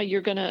 some way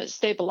you're going to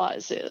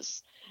stabilize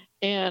this.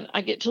 And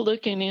I get to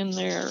looking in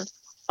their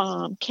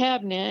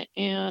cabinet,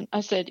 and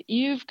I said,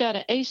 you've got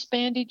an ace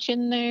bandage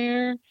in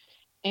there,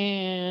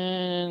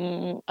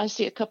 and I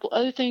see a couple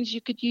other things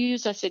you could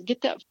use. I said,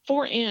 get that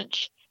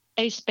 4-inch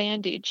ace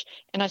bandage.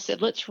 And I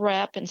said, let's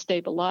wrap and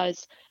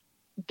stabilize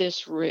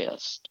this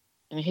wrist.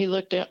 And he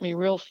looked at me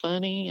real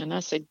funny, and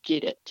I said,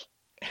 get it.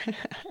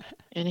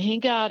 And he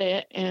got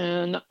it,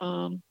 and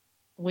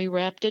we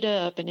wrapped it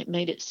up, and it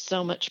made it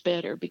so much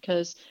better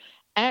because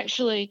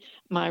actually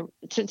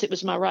since it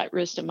was my right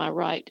wrist and my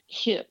right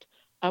hip,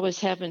 I was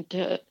having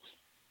to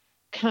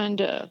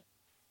kind of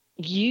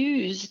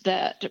use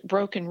that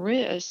broken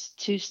wrist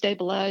to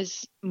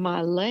stabilize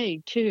my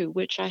leg too,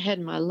 which I had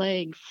my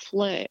leg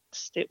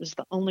flexed. It was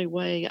the only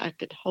way I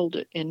could hold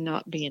it and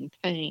not be in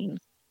pain.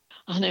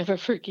 I'll never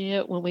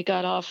forget when we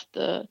got off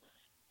the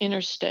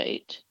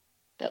interstate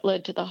that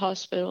led to the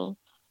hospital.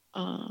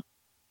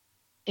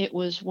 It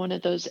was one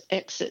of those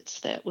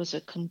exits that was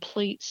a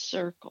complete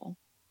circle.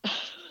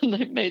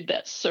 They made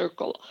that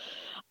circle.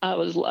 I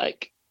was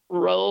like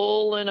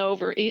rolling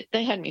over.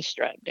 They had me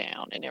strapped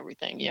down and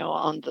everything,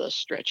 on the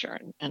stretcher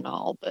and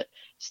all, but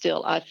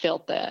still I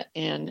felt that,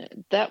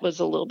 and that was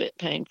a little bit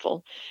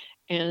painful.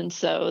 And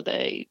so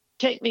they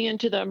take me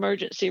into the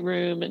emergency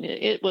room, and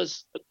it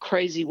was a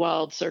crazy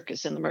wild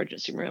circus in the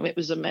emergency room. It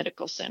was a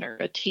medical center,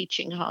 a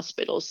teaching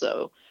hospital,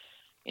 so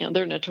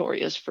they're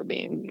notorious for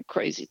being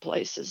crazy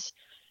places.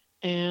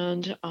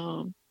 And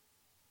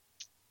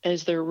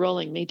as they're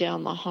rolling me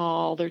down the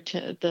hall,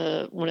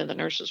 one of the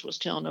nurses was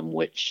telling them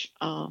which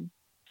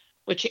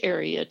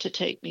area to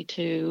take me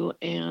to.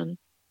 And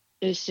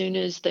as soon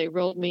as they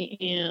rolled me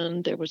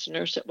in, there was a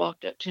nurse that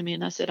walked up to me,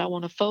 and I said, I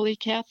want a Foley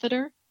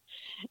catheter,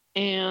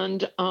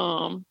 and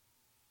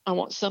I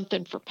want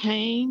something for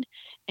pain.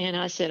 And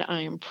I said,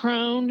 I am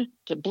prone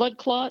to blood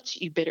clots.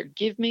 You better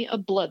give me a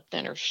blood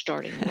thinner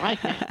starting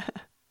right now.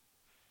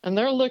 And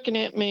they're looking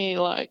at me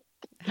like,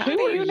 who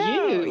are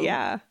you?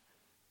 Yeah.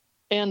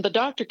 And the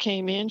doctor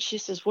came in. She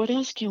says, what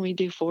else can we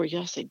do for you?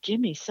 I said, give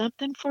me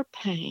something for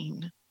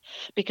pain,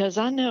 because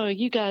I know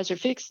you guys are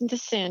fixing to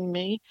send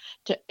me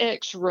to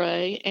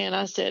X-ray. And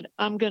I said,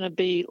 I'm going to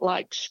be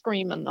like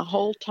screaming the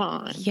whole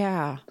time.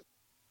 Yeah.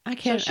 I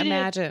can't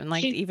imagine,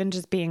 even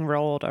just being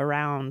rolled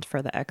around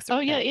for the X-ray. Oh,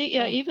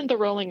 yeah, even the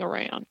rolling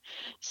around.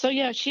 So,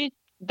 yeah,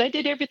 they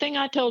did everything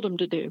I told them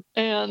to do,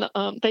 and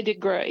they did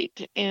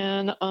great.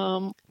 And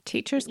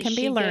teachers can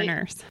be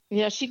learners.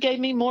 She gave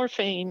me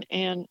morphine,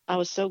 and I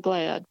was so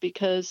glad,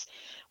 because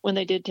when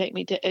they did take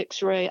me to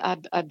X-ray,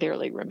 I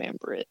barely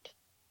remember it.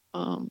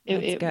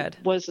 It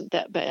wasn't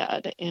that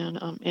bad,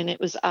 and it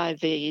was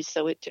IV,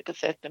 so it took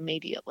effect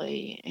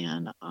immediately.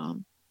 And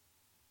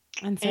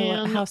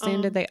so, how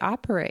soon did they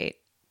operate?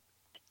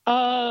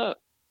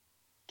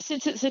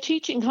 Since it's a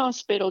teaching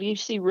hospital, you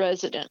see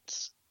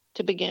residents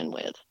to begin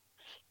with.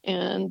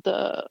 And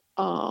the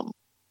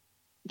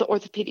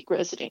orthopedic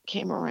resident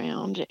came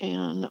around,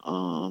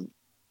 and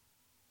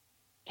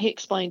he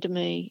explained to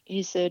me,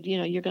 he said,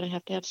 you're going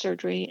to have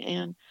surgery.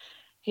 And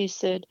he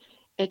said,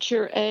 at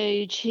your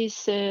age, he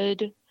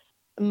said,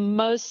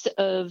 most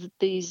of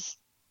these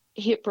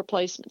hip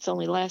replacements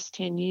only last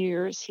 10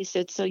 years. He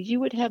said, so you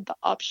would have the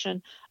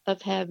option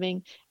of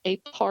having a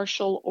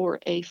partial or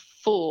a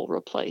full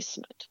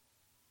replacement.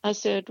 I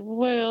said,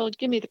 well,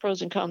 give me the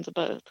pros and cons of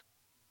both.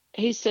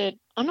 He said,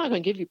 I'm not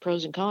going to give you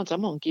pros and cons.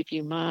 I'm going to give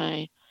you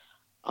my,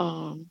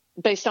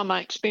 based on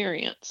my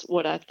experience,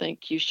 what I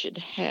think you should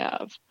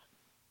have.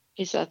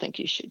 He said, I think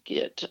you should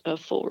get a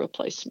full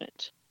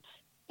replacement.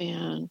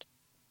 And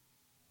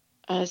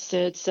I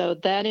said, so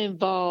that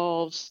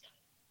involves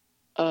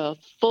a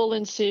full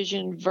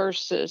incision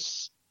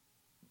versus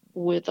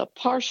with a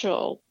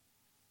partial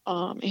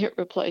hip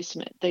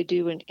replacement. They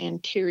do an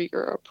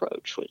anterior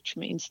approach, which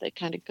means they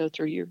kind of go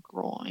through your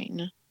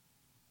groin.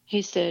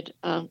 He said,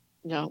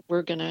 no,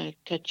 we're going to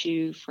cut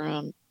you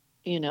from,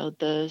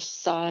 the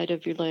side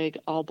of your leg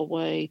all the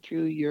way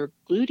through your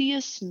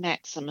gluteus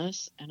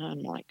maximus. And I'm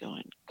like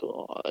going,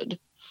 God.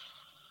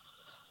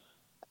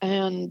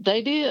 And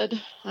they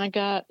did. I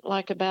got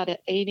like about an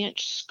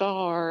 8-inch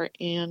scar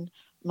in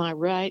my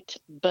right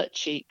butt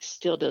cheek.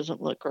 Still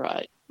doesn't look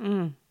right.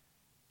 And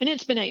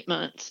it's been 8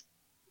 months.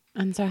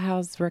 And so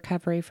how's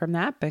recovery from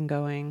that been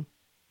going?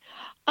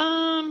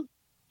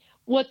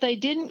 What they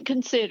didn't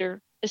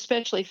consider,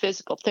 especially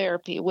physical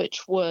therapy,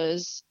 which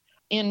was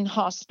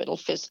in-hospital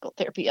physical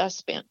therapy. I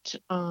spent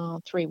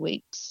 3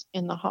 weeks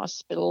in the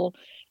hospital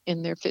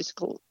in their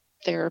physical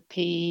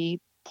therapy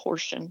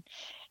portion.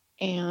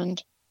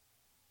 And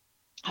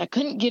I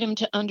couldn't get him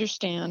to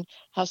understand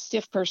how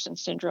stiff person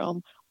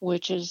syndrome,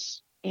 which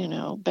is,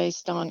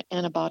 based on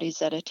antibodies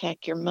that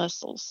attack your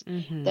muscles,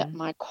 that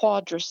my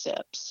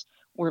quadriceps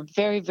were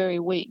very, very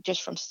weak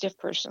just from stiff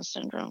person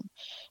syndrome.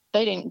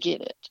 They didn't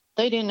get it.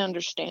 They didn't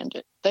understand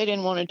it. They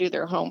didn't want to do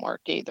their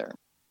homework either.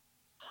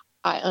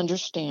 I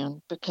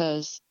understand,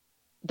 because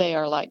they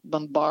are like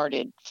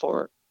bombarded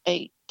for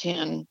 8,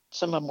 10,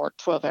 some of them work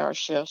 12-hour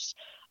shifts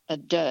a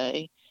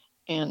day,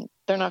 and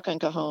they're not going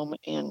to go home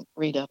and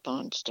read up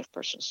on stiff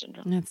person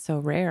syndrome. That's so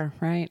rare,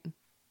 right?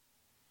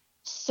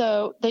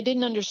 So they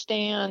didn't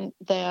understand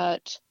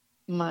that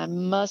my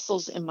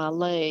muscles in my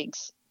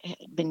legs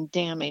had been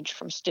damaged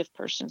from stiff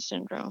person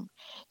syndrome.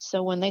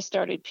 So when they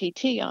started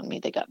PT on me,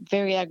 they got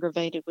very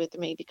aggravated with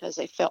me because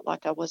they felt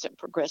like I wasn't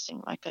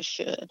progressing like I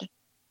should.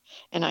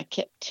 And I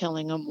kept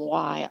telling them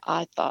why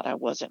I thought I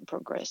wasn't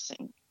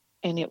progressing.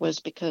 And it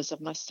was because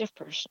of my stiff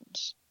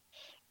persons.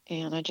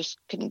 And I just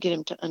couldn't get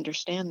them to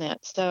understand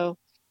that. So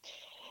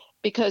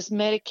because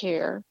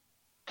Medicare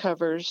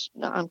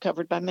I'm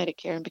covered by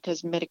Medicare, and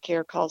because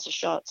Medicare calls the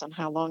shots on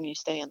how long you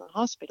stay in the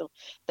hospital,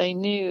 they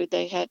knew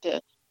they had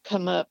to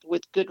come up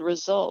with good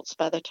results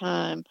by the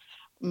time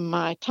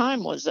my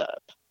time was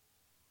up.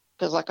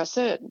 Because like I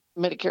said,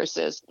 Medicare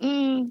says,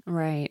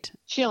 right,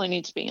 she only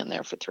needs to be in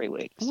there for 3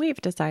 weeks.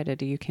 We've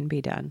decided you can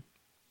be done.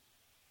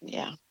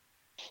 Yeah.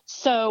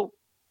 So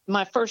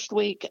my first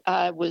week,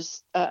 I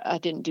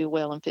didn't do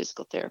well in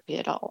physical therapy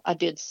at all. I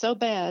did so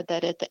bad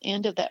that at the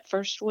end of that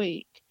first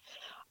week,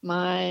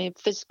 my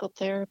physical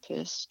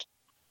therapist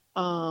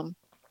wanted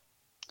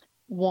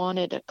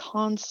a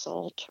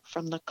consult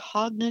from the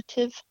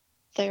cognitive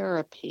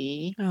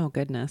therapy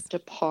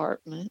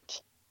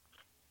department.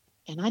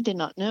 And I did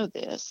not know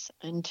this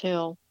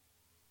until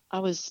I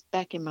was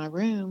back in my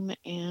room,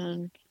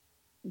 and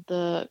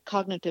the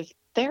cognitive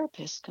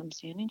therapist comes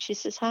in and she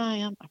says,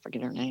 "Hi, I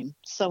forget her name,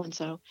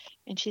 so-and-so."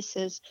 And she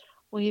says,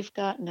 "We've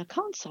gotten a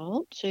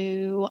consult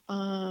to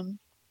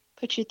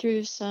put you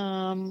through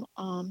some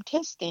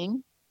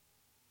testing."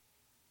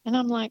 And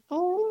I'm like,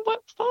 "Oh,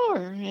 what for?"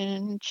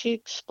 And she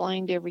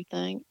explained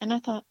everything. And I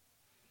thought,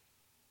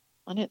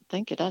 I didn't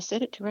think it. I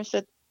said it to her. I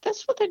said,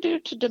 "That's what they do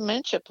to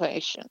dementia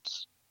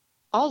patients,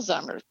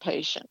 Alzheimer's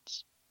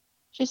patients."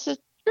 She said,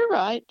 "You're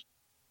right."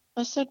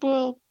 I said,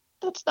 "Well,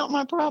 that's not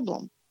my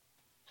problem."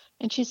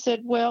 And she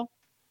said, "Well,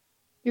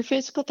 your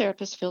physical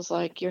therapist feels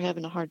like you're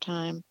having a hard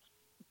time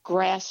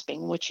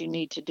grasping what you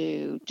need to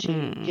do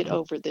to get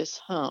over this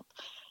hump."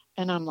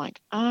 And I'm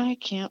like, I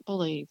can't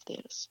believe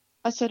this.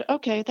 I said,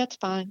 "Okay, that's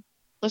fine.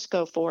 Let's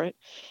go for it."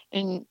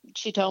 And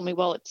she told me,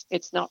 "Well,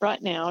 it's not right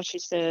now." She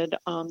said,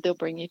 "They'll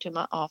bring you to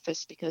my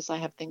office because I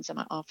have things in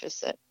my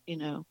office that,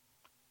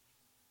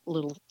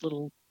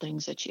 little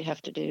things that you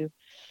have to do."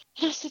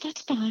 And I said,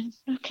 "That's fine.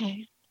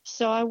 Okay."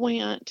 So I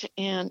went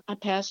and I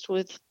passed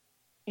with,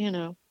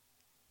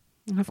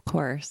 Of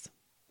course.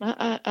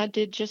 I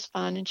did just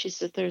fine. And she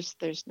said,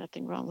 there's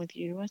nothing wrong with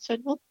you." I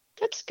said, "Well,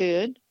 that's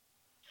good."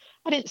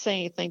 I didn't say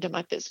anything to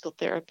my physical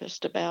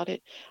therapist about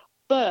it,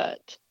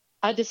 but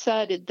I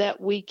decided that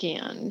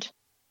weekend,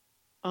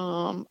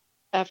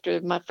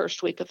 after my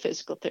first week of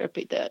physical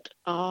therapy, that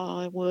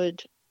I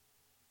would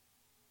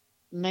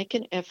make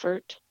an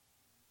effort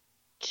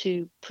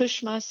to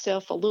push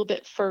myself a little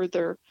bit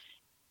further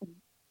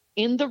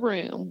in the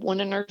room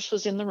when a nurse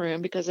was in the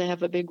room, because I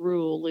have a big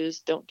rule is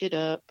don't get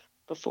up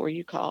before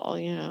you call.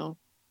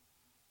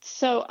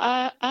 So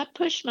I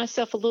pushed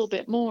myself a little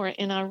bit more,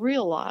 and I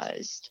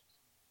realized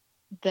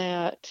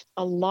that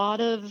a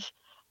lot of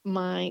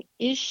my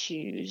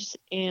issues,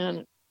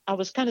 and I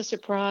was kind of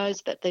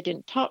surprised that they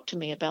didn't talk to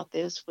me about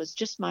this, was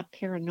just my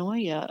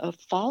paranoia of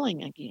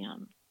falling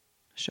again.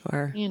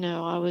 Sure.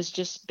 I was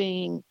just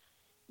being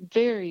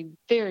very,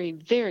 very,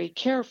 very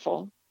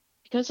careful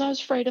because I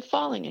was afraid of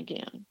falling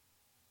again.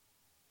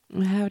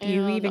 How do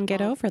you even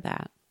get over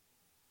that?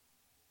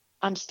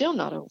 I'm still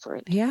not over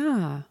it.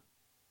 Yeah.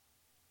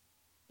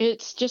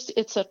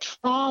 It's a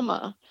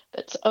trauma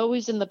that's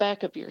always in the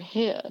back of your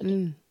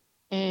head.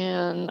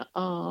 And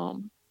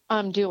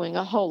I'm doing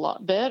a whole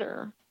lot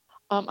better.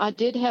 I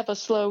did have a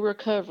slow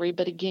recovery,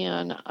 but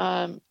again,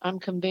 I'm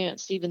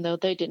convinced, even though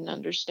they didn't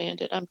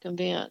understand it, I'm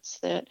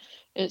convinced that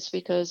it's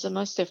because of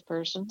my stiff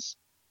persons.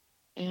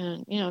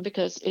 And,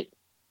 because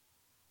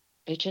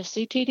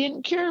HSCT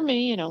didn't cure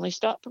me, it only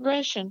stopped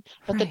progression,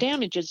 but the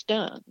damage is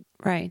done.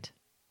 Right.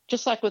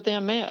 Just like with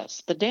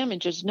MS, the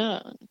damage is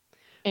done.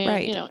 And,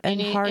 right.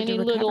 And hard to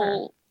recover.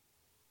 little,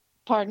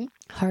 pardon?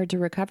 Hard to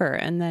recover.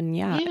 And then,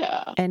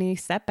 any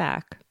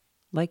setback,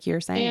 like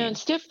you're saying. And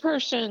stiff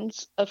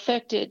persons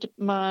affected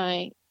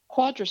my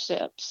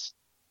quadriceps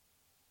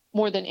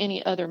more than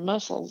any other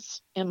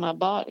muscles in my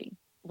body,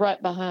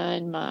 right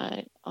behind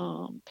my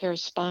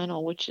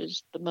paraspinal, which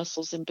is the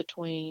muscles in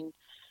between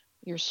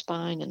your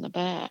spine and the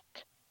back.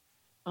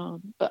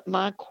 But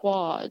my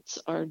quads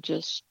are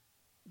just,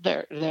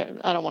 they're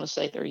I don't want to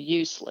say they're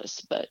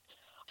useless, but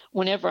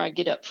whenever I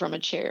get up from a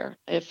chair,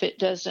 if it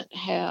doesn't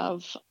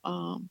have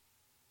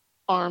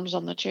arms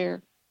on the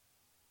chair,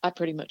 I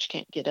pretty much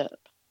can't get up.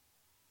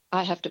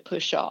 I have to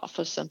push off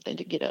of something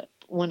to get up.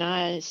 When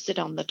I sit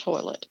on the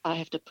toilet, I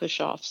have to push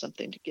off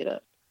something to get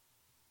up.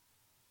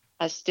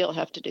 I still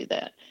have to do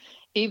that.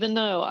 Even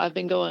though I've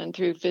been going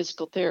through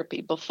physical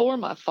therapy before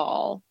my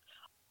fall,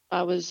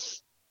 I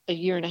was a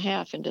year and a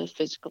half into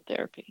physical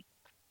therapy.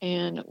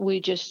 And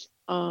we just,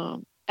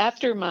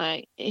 after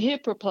my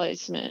hip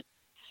replacement,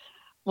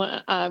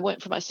 when I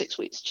went for my 6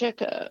 weeks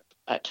checkup,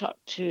 I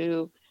talked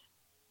to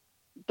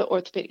the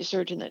orthopedic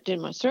surgeon that did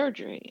my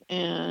surgery,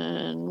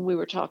 and we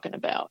were talking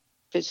about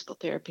physical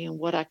therapy and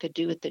what I could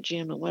do at the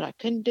gym and what I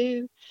couldn't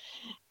do.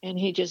 And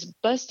he just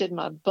busted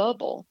my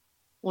bubble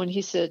when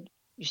he said,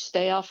 "You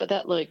stay off of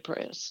that leg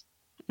press."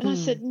 And I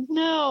said,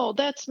 "No,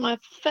 that's my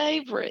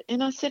favorite."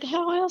 And I said,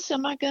 "How else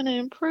am I going to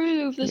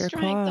improve the Your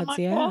strength of quads,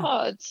 my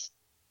quads?"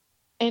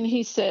 And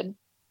he said,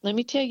 "Let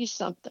me tell you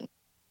something.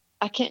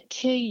 I can't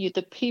tell you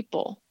the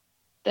people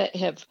that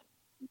have,"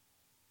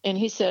 and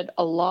he said,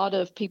 "a lot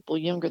of people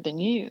younger than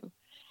you,"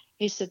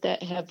 he said,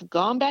 "that have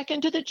gone back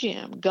into the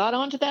gym, got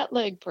onto that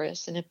leg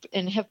press,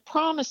 and have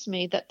promised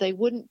me that they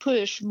wouldn't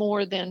push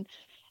more than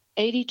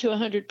 80 to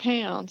 100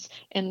 pounds.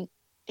 And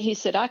he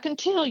said, I can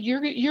tell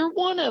you're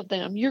one of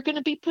them. You're going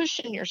to be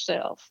pushing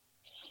yourself."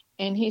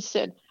 And he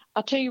said,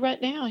 "I'll tell you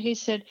right now," he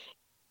said,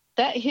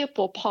 "that hip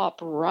will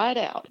pop right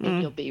out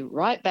and you'll be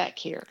right back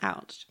here."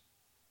 Ouch.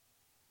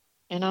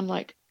 And I'm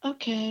like,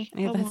 "Okay."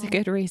 Yeah, that's a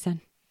good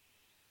reason.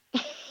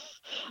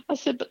 I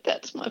said, "But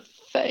that's my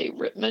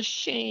favorite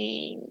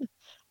machine."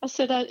 I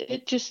said,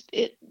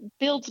 it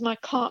builds my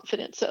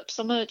confidence up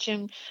so much.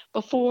 And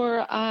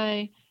before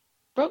I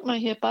broke my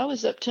hip, I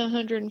was up to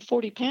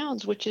 140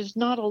 pounds, which is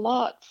not a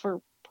lot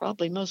for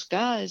probably most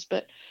guys.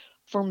 But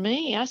for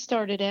me, I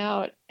started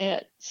out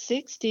at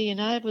 60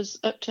 and I was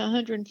up to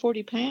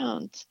 140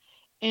 pounds.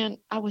 And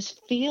I was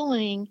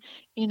feeling,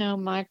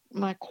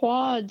 my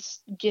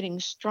quads getting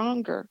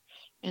stronger.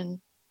 And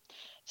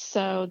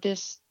so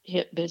this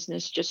hip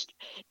business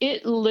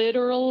it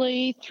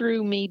literally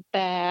threw me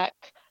back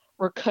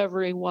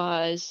recovery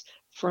wise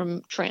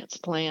from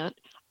transplant,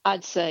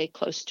 I'd say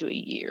close to a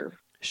year.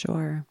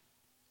 Sure.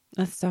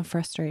 That's so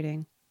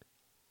frustrating.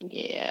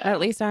 Yeah. At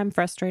least I'm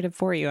frustrated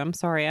for you. I'm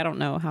sorry. I don't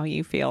know how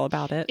you feel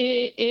about it.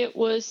 It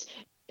was,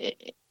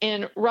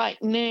 and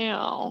right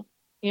now,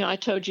 I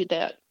told you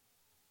that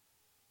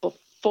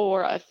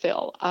before I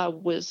fell, I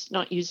was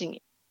not using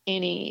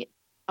any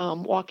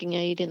walking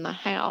aid in the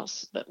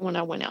house, but when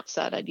I went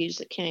outside, I'd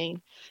use a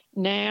cane.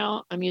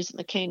 Now I'm using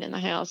the cane in the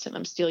house, and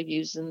I'm still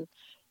using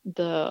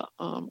the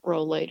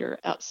rollator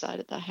outside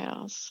of the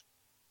house.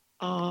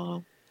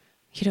 You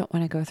don't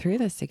want to go through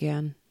this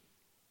again.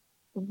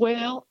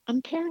 Well,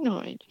 I'm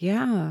paranoid.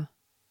 Yeah.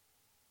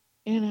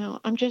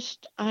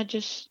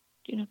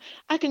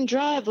 I can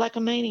drive like a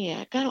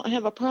maniac. I don't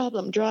have a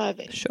problem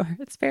driving. Sure.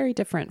 It's very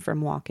different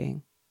from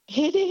walking.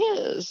 It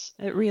is.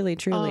 It really,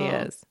 truly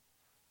is.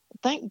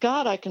 Thank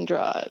God I can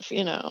drive,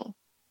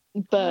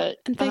 but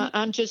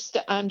I'm just,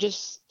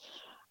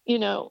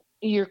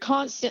 you're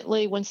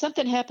constantly, when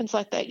something happens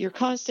like that, you're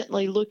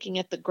constantly looking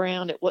at the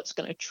ground at what's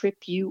going to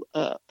trip you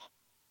up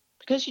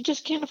because you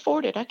just can't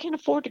afford it. I can't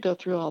afford to go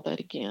through all that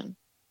again.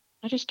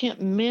 I just can't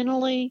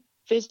mentally,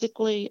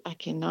 physically, I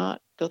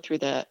cannot go through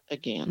that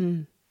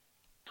again.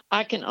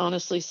 I can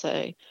honestly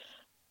say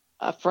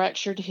a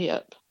fractured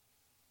hip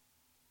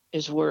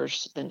is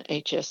worse than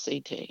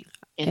HSCT.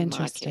 In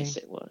my case,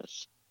 it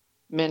was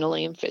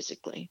mentally and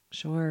physically.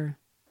 Sure.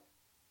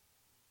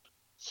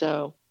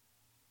 So,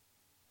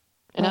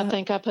 and I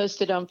think I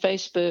posted on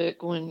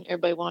Facebook when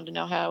everybody wanted to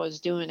know how I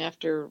was doing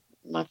after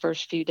my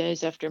first few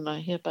days after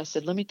my hip. I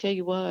said, "Let me tell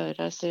you what,"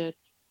 I said,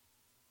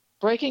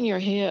 "breaking your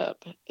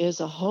hip is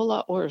a whole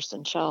lot worse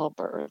than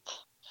childbirth."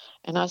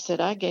 And I said,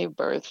 I gave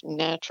birth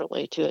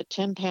naturally to a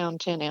 10-pound,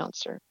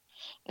 10-ouncer.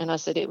 And I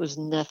said, it was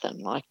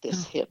nothing like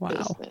this hip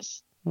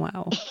business.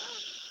 Wow.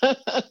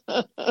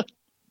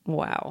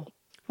 Wow.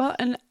 Well,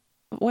 and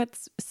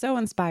what's so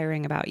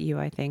inspiring about you,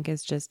 I think,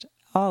 is just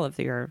all of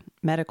your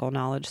medical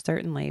knowledge,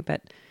 certainly,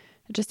 but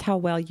just how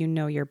well you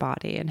know your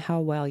body and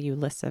how well you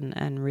listen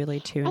and really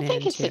tune in. I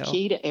think it's the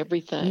key to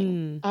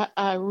everything.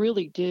 I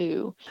really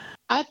do.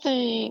 I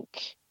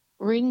think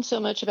reading so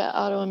much about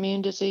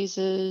autoimmune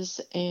diseases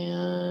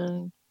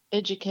and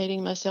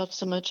educating myself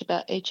so much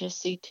about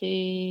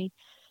HSCT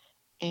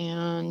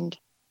and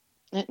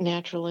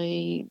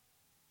naturally,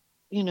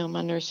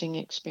 my nursing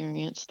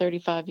experience,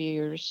 35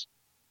 years.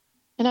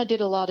 And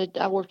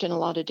I worked in a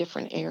lot of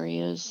different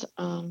areas.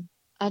 I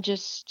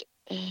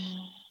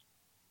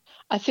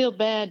feel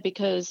bad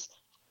because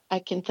I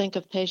can think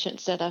of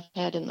patients that I've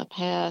had in the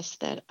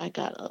past that I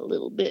got a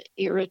little bit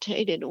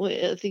irritated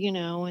with,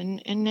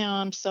 and now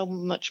I'm so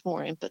much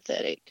more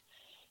empathetic.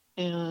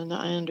 And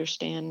I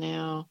understand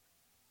now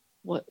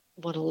what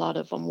a lot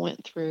of them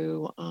went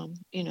through. I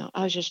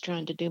was just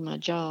trying to do my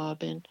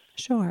job, and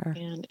sure.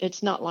 And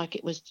it's not like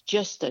it was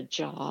just a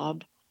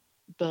job,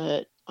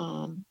 but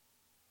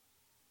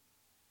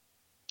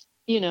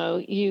you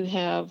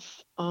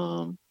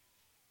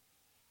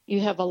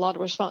have a lot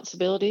of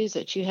responsibilities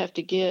that you have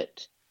to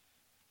get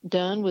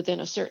done within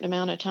a certain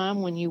amount of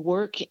time when you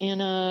work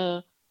in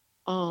a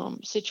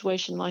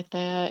situation like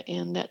that.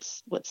 And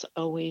that's what's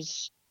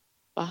always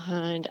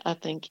behind, I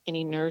think,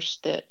 any nurse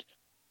that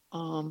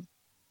um,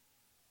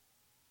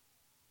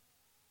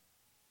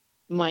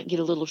 might get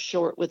a little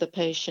short with a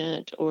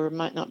patient or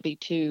might not be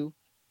too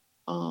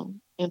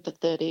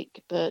empathetic.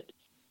 But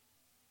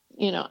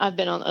I've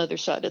been on the other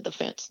side of the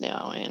fence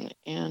now,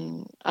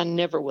 and I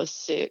never was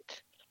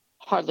sick,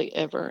 hardly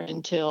ever,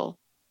 until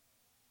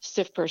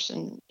stiff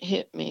person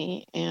hit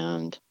me.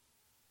 And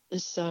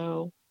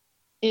so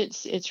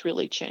it's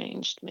really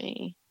changed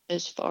me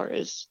as far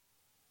as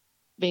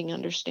being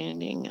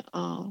understanding.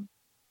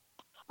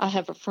 I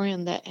have a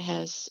friend that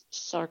has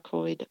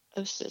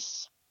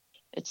sarcoidosis.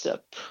 It's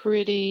a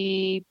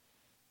pretty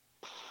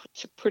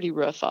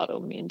rough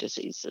autoimmune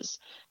diseases.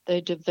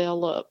 They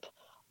develop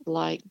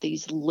like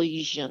these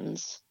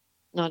lesions,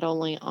 not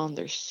only on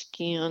their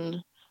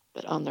skin,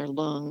 but on their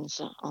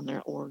lungs, on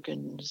their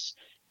organs.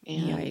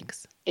 And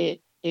Yikes.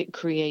 it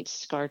creates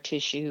scar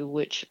tissue,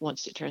 which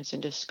once it turns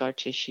into scar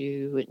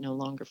tissue, it no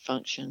longer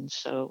functions.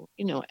 So,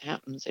 it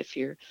happens if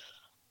your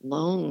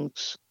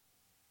lungs,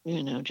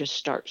 just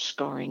start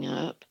scarring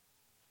up.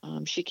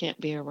 She can't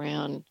be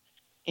around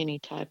any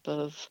type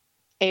of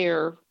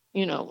air,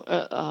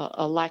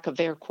 a lack of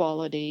air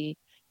quality,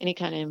 any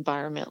kind of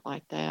environment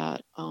like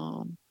that.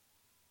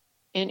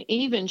 And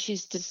even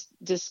she's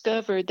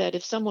discovered that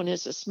if someone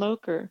is a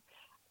smoker,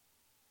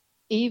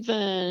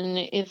 even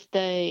if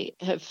they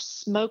have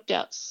smoked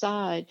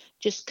outside,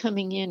 just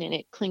coming in and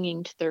it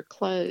clinging to their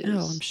clothes.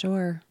 Oh, I'm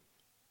sure.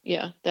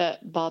 Yeah,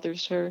 that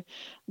bothers her.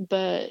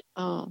 But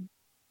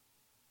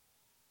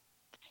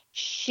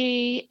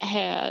she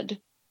had,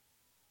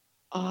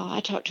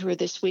 I talked to her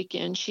this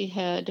weekend, she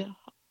had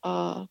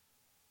a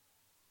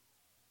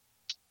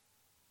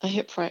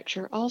hip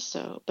fracture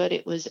also, but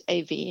it was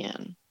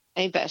AVN,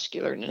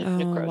 avascular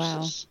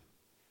necrosis.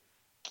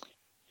 Wow.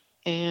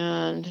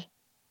 And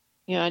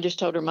I just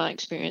told her my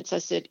experience. I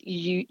said,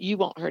 you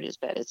won't hurt as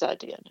bad as I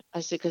did.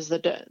 I said, because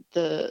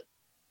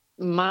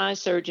my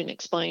surgeon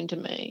explained to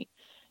me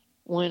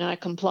when I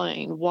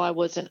complained, why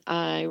wasn't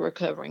I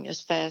recovering as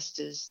fast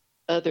as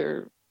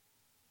other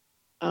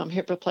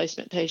hip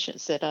replacement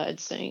patients that I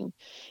had seen?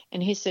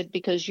 And he said,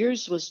 because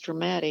yours was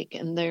dramatic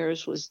and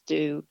theirs was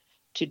due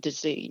to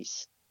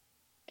disease.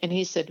 And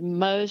he said,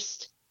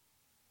 most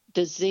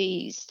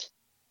diseased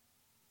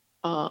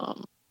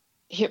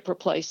hip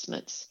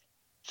replacements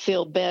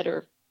feel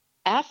better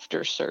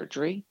after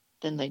surgery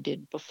than they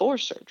did before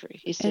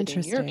surgery. He said,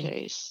 in your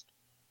case,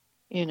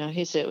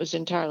 he said it was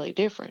entirely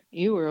different.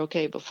 You were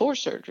okay before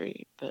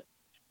surgery, but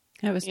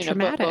it was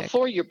traumatic. But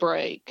before your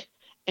break.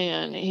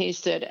 And he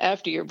said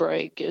after your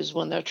break is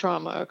when the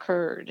trauma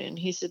occurred. And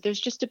he said there's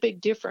just a big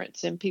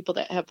difference in people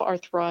that have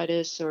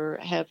arthritis or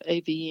have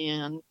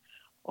AVN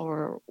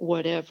or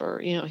whatever.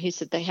 He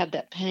said they have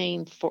that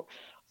pain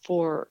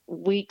for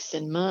weeks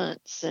and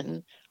months,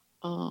 and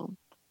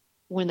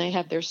when they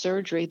have their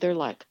surgery, they're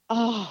like,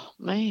 oh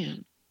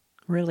man,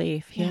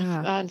 relief.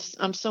 Yeah.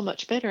 I'm so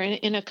much better. And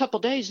in a couple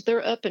of days,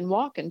 they're up and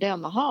walking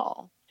down the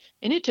hall.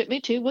 And it took me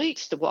 2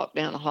 weeks to walk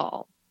down the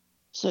hall.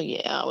 So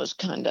yeah, I was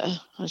kind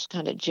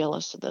of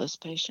jealous of those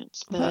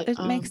patients. But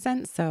well, it makes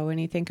sense though when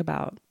you think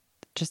about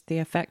just the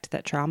effect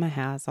that trauma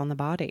has on the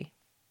body.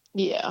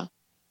 Yeah,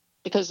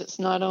 because it's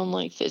not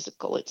only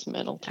physical, it's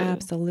mental too.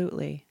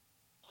 Absolutely.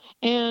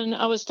 And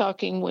I was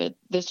talking with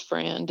this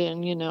friend,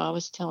 and I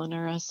was telling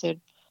her, I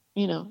said,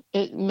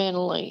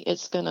 mentally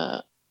it's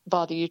gonna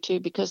bother you too,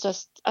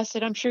 because I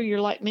said, I'm sure you're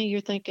like me.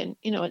 You're thinking,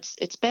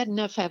 it's bad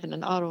enough having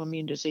an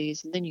autoimmune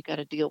disease, and then you got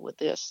to deal with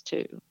this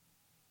too.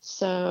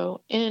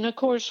 So, and of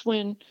course,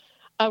 when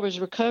I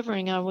was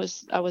recovering, I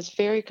was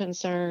very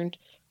concerned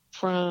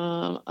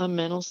from a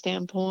mental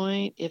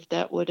standpoint, if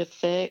that would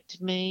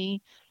affect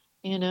me,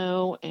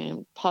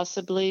 and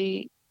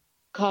possibly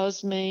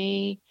cause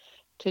me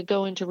to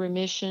go into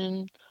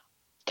remission,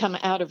 come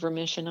out of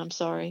remission. I'm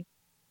sorry.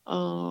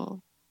 I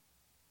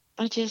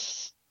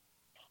just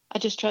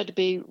tried to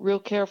be real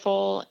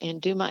careful and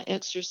do my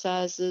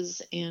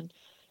exercises, and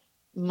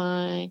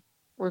my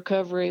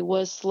recovery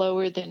was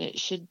slower than it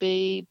should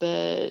be.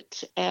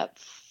 But at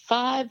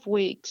 5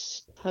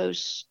 weeks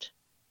post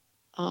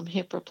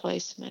hip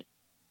replacement,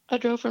 I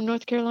drove from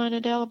North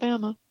Carolina to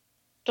Alabama.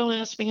 Don't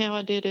ask me how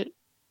I did it.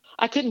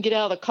 I couldn't get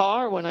out of the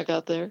car when I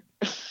got there.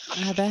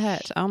 I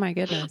bet. Oh my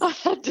goodness.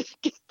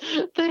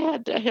 They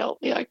had to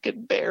help me. I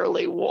could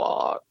barely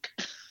walk.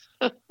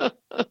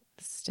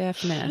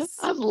 Stiffness.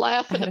 I'm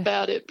laughing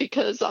about it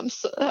because I'm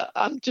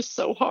just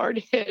so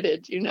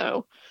hard-headed,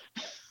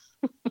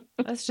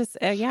 That's just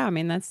yeah. I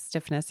mean, that's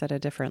stiffness at a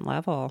different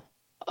level.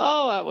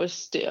 Oh, I was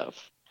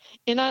stiff,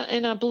 and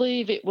I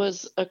believe it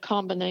was a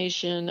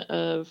combination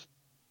of,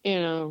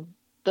 the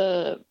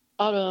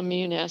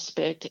autoimmune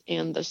aspect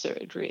and the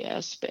surgery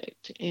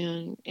aspect,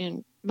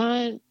 and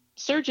my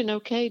surgeon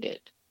okayed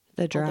it.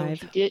 The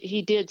drive.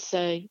 He did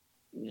say,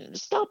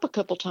 stop a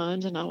couple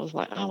times, and I was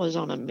like, I was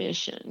on a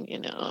mission,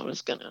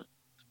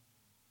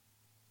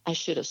 I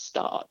should have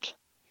stopped.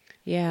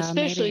 Yeah,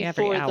 especially maybe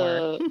every for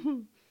hour.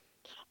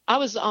 I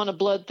was on a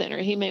blood thinner.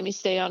 He made me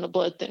stay on a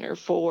blood thinner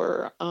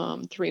for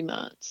 3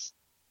 months.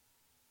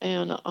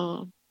 And,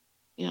 I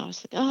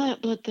was like, oh,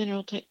 that blood thinner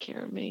will take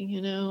care of me.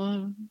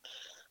 I'm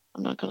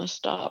not going to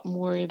stop and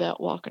worry about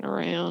walking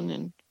around.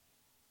 And,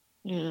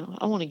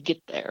 I want to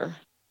get there.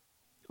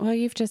 Well,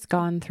 you've just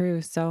gone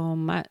through so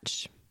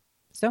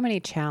many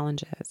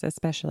challenges,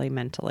 especially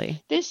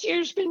mentally. This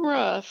year's been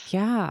rough.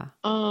 Yeah.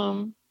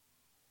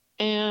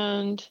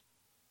 And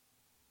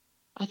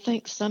I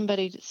think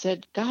somebody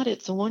said, God,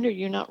 it's a wonder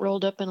you're not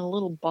rolled up in a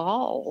little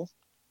ball.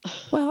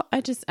 Well,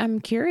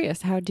 I'm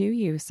curious, how do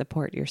you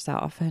support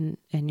yourself and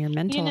your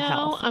mental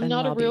health? I'm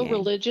not well-being? a real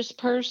religious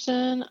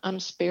person. I'm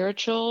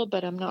spiritual,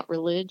 but I'm not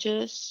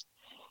religious.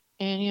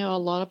 And, a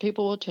lot of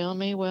people will tell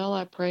me, well,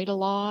 I prayed a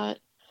lot.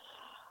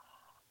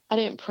 I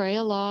didn't pray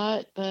a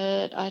lot,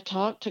 but I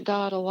talked to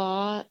God a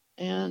lot.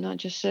 And I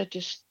just said,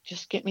 just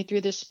get me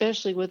through this,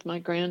 especially with my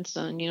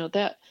grandson.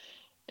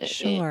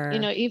 Sure.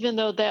 Even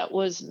though that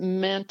was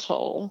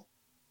mental,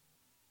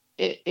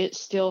 it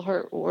still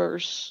hurt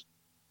worse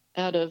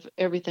out of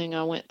everything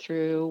I went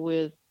through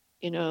with,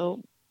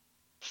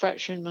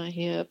 fracturing my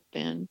hip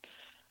and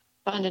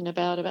finding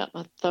about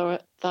my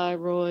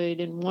thyroid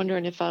and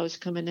wondering if I was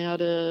coming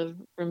out of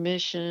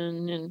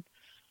remission.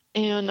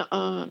 And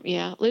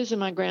losing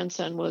my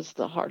grandson was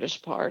the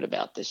hardest part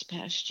about this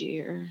past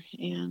year.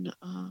 And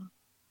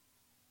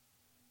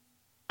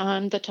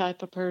I'm the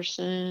type of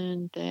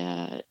person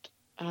that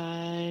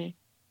I'm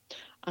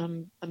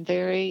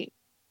very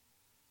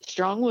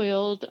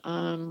strong-willed,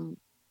 I'm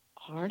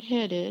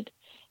hard-headed,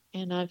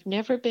 and I've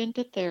never been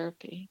to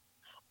therapy,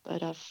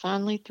 but I've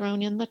finally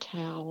thrown in the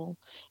towel,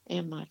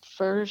 and my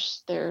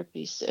first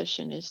therapy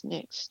session is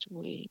next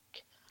week.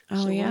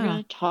 Oh, so yeah.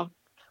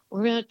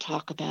 we're going to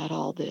talk about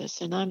all this,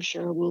 and I'm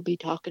sure we'll be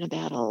talking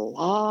about a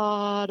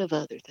lot of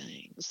other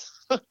things.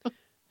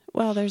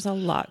 Well, there's a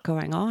lot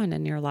going on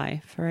in your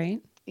life,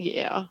 right?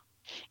 Yeah.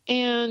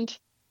 And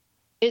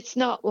it's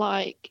not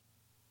like,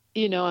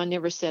 I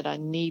never said I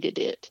needed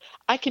it.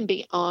 I can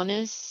be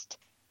honest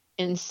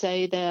and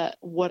say that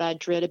what I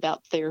dread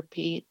about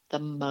therapy the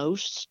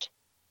most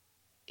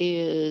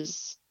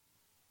is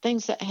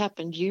things that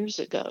happened years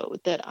ago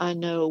that I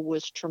know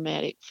was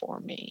traumatic for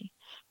me.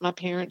 My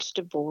parents'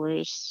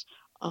 divorce,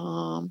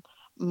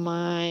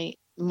 my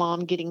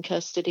mom getting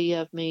custody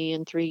of me,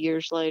 and 3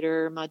 years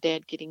later, my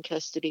dad getting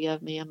custody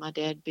of me, and my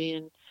dad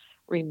being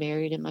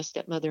remarried, and my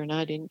stepmother and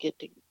I didn't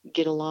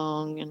get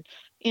along. And,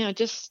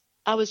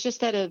 I was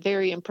just at a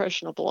very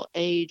impressionable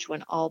age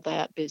when all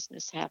that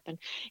business happened.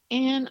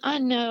 And I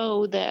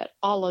know that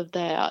all of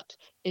that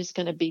is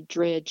going to be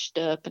dredged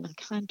up, and I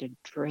kind of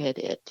dread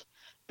it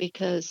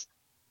because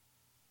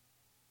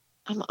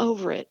I'm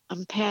over it.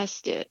 I'm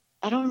past it.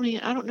 I don't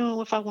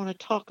know if I want to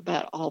talk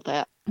about all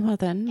that. Well,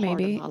 then part of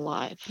maybe, my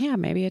life. Yeah,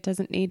 maybe it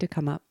doesn't need to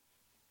come up.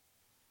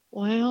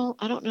 Well,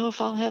 I don't know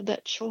if I'll have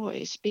that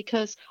choice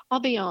because I'll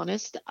be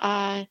honest,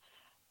 I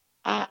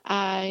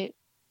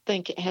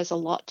think it has a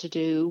lot to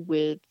do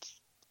with,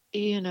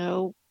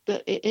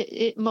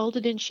 it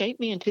molded and shaped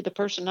me into the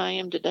person I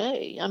am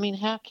today. I mean,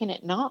 how can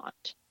it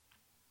not?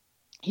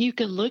 You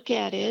can look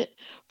at it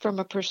from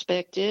a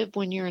perspective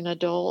when you're an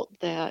adult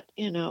that,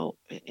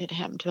 it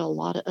happened to a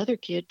lot of other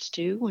kids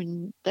too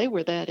when they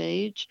were that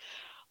age,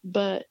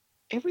 but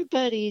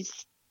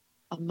everybody's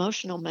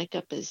emotional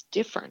makeup is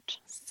different.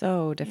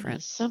 So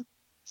different.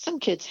 Some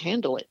kids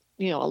handle it,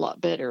 a lot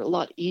better, a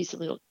lot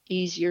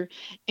easier.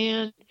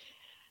 And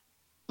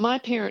my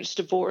parents'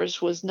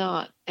 divorce was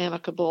not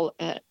amicable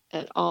at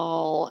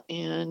all.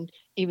 And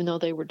even though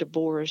they were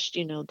divorced,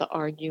 the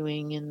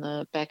arguing and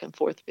the back and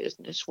forth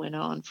business went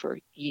on for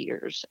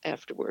years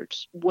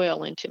afterwards,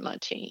 well into my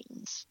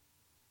teens.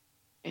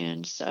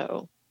 And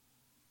so,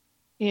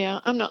 yeah,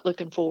 I'm not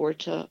looking forward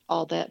to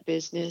all that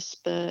business,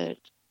 but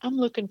I'm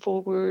looking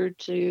forward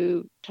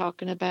to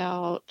talking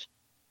about,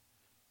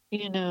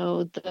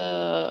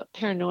 the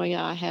paranoia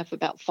I have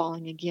about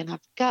falling again. I've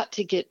got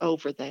to get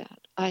over that.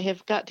 I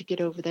have got to get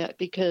over that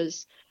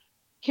because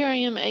here I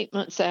am 8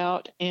 months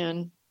out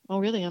and, well,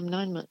 really, I'm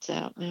 9 months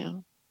out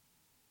now.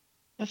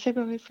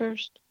 February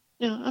 1st.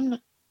 No, I'm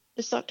not.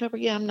 It's October.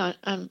 Yeah,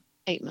 I'm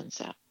 8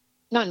 months out,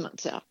 9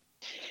 months out.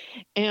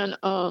 And,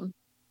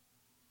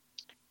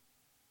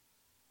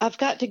 I've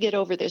got to get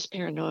over this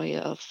paranoia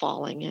of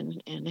falling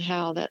and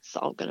how that's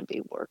all going to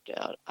be worked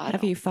out.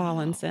 Have you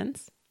fallen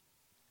since?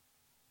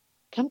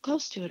 Come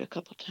close to it a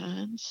couple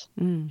times.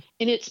 And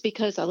it's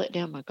because I let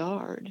down my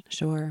guard.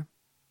 Sure.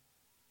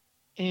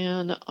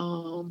 And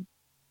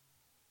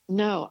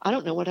no, I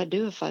don't know what I'd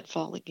do if I'd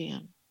fall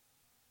again.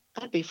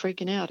 I'd be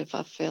freaking out if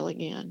I fell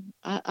again.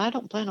 I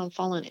don't plan on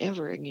falling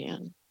ever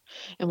again.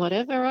 And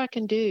whatever I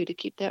can do to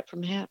keep that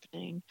from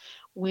happening,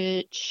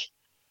 which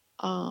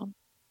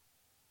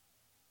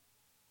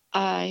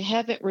I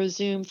haven't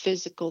resumed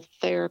physical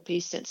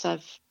therapy since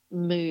I've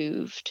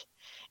moved.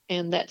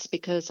 And that's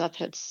because I've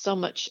had so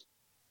much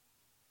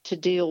to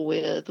deal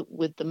with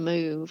the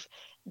move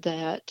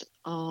that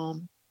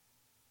and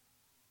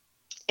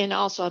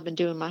also I've been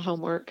doing my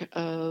homework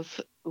of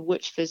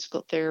which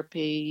physical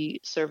therapy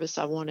service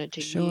I wanted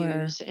to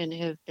Sure. use, and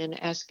have been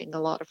asking a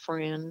lot of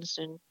friends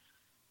and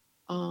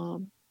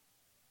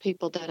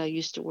people that I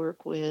used to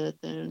work with.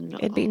 And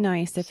It'd be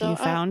nice if you so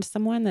found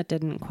someone that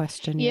didn't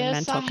question your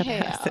yes, I mental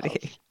have.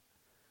 capacity.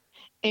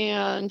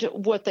 And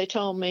what they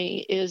told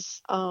me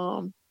is,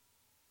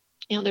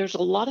 there's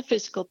a lot of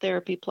physical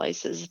therapy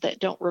places that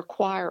don't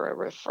require a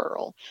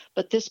referral,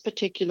 but this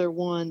particular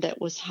one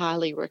that was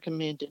highly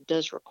recommended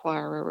does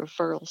require a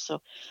referral.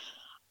 So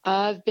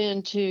I've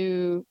been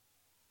to,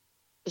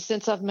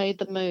 since I've made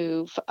the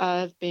move,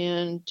 I've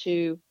been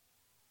to,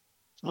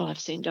 well, I've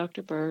seen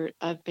Dr. Burt,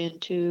 I've been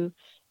to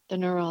the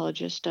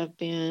neurologist, I've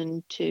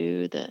been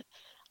to the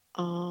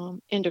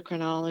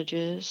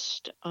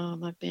endocrinologist,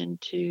 I've been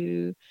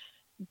to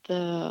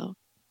the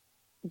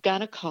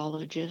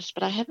gynecologist,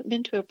 but I haven't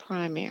been to a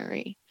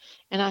primary.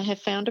 And I have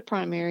found a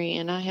primary,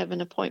 and I have an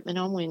appointment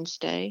on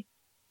Wednesday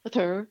with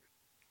her.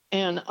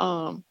 And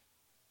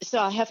so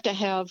I have to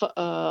have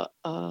a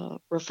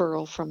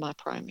referral from my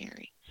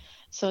primary.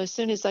 So as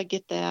soon as I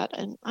get that,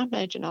 and I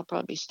imagine I'll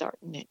probably start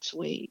next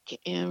week.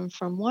 And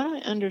from what I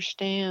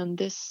understand,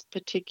 this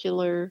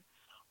particular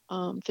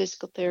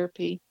physical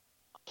therapy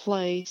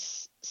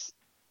place,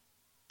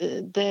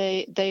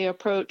 they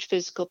approach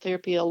physical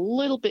therapy a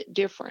little bit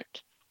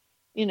different,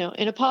 in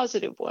a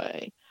positive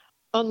way,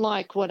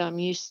 unlike what I'm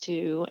used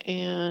to.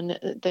 And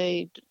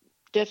they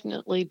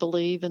definitely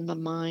believe in the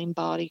mind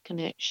body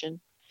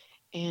connection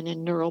and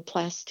in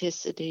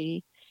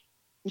neuroplasticity.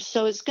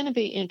 So it's going to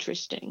be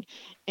interesting.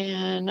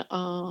 And like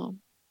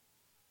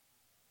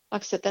I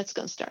said, that's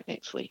going to start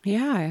next week.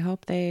 Yeah, I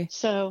hope they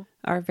So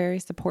are very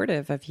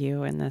supportive of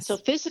you in this. So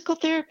physical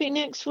therapy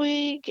next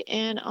week,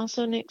 and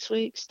also next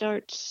week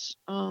starts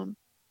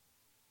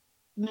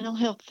mental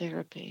health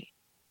therapy.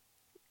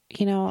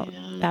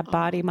 And, that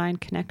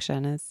body-mind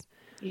connection is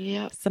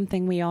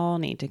something we all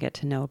need to get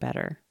to know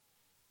better.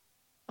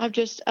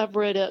 I've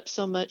read up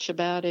so much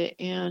about it,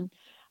 and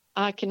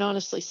I can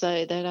honestly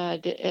say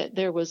that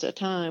there was a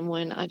time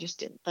when I just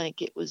didn't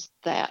think it was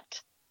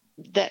that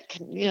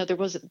there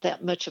wasn't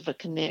that much of a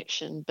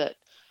connection, but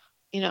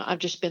I've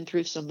just been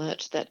through so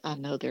much that I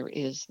know there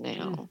is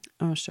now.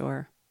 Oh,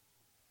 sure.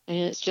 And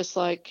it's just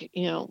like,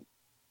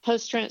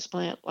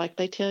 post-transplant, like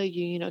they tell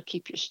you,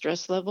 keep your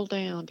stress level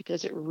down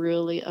because it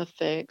really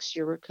affects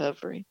your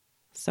recovery.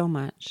 So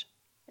much.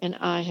 And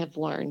I have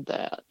learned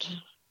that.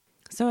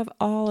 So of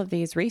all of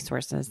these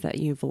resources that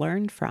you've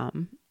learned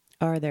from,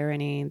 are there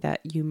any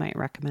that you might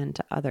recommend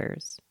to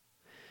others?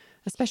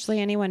 Especially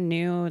anyone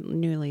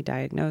newly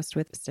diagnosed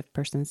with stiff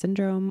person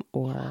syndrome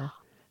or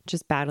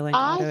just battling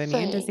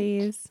autoimmune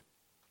disease?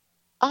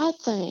 I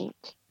think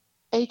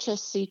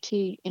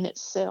HSCT in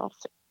itself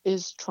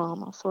is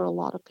trauma for a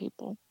lot of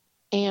people.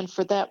 And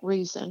for that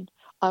reason,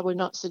 I would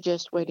not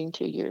suggest waiting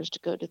 2 years to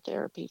go to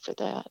therapy for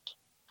that.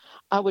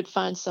 I would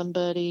find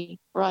somebody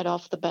right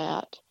off the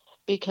bat,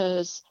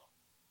 because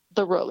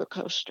the roller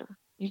coaster.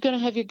 You're going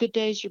to have your good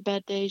days, your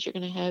bad days. You're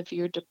going to have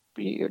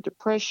your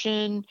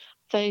depression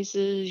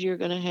phases. You're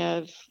going to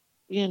have,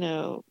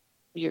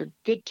 your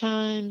good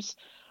times.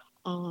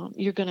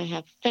 You're going to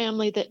have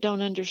family that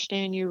don't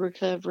understand your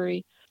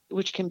recovery,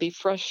 which can be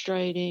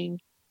frustrating.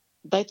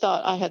 They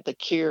thought I had the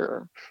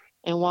cure.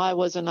 And why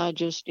wasn't I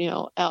just,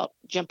 out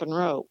jumping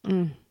rope?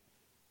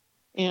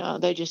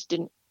 They just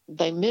didn't,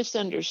 they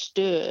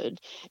misunderstood.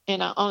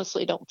 And I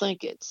honestly don't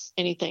think it's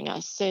anything I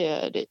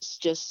said. It's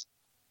just,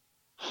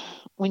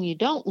 when you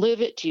don't live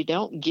it, you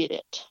don't get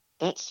it.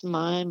 That's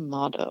my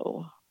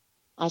motto.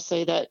 I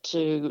say that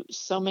to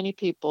so many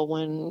people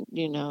when,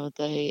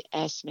 they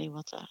ask me,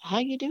 how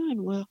you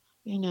doing? Well,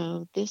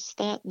 this,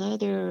 that, and the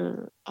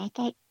other. I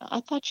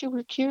thought you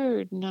were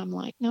cured. And I'm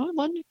like, no, it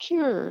wasn't a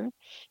cure.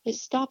 It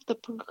stopped the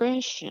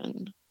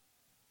progression.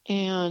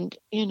 And,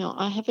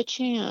 I have a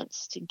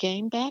chance to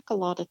gain back a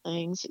lot of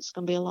things. It's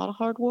going to be a lot of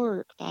hard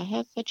work, but I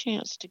have a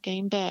chance to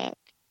gain back.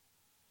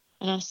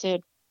 And I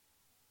said,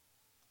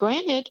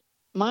 granted,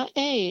 my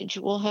age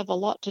will have a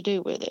lot to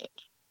do with it.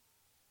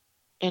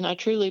 And I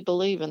truly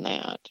believe in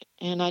that.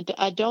 And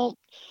I don't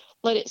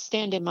let it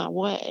stand in my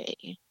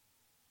way.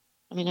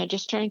 I mean, I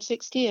just turned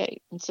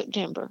 68 in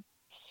September.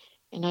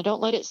 And I don't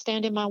let it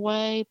stand in my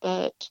way.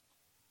 But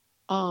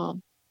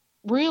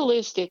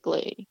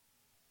realistically,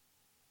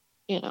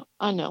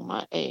 I know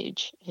my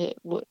age it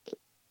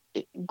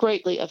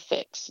greatly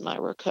affects my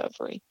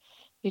recovery.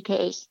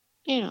 Because,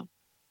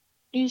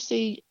 you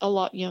see a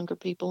lot younger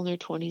people in their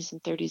 20s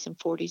and 30s and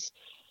 40s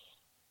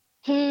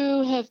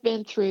who have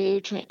been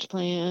through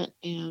transplant,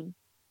 and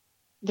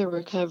the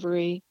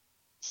recovery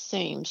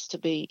seems to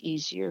be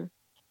easier.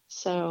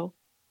 So,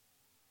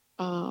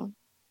 I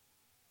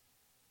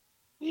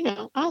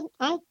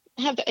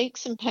have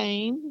aches and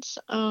pains,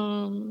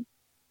 and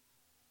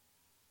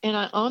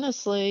I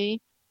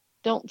honestly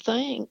don't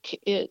think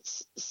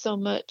it's so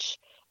much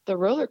the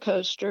roller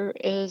coaster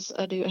as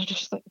I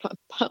just think my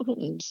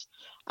bones.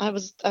 I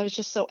was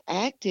just so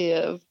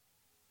active,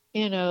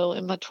 in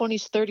my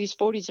 20s, 30s,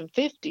 40s, and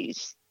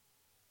 50s.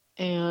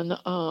 And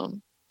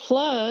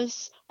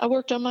plus, I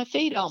worked on my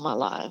feet all my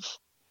life.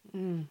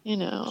 You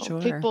know,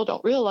 Sure. people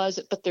don't realize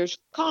it, but there's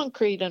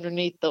concrete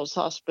underneath those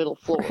hospital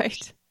floors.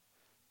 Right.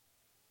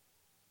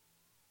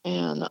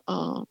 And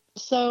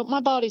so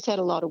my body's had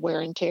a lot of wear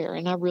and tear,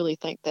 and I really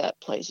think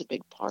that plays a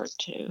big part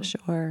too.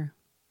 Sure.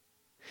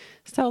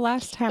 So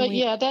last time But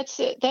yeah, that's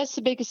it. That's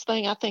the biggest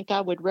thing I think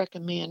I would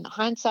recommend.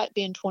 Hindsight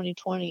being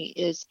 2020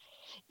 is,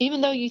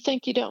 even though you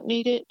think you don't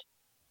need it,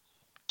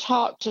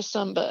 talk to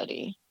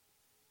somebody.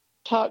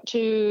 Talk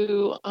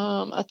to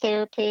a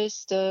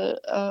therapist,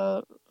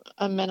 a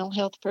mental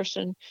health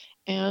person,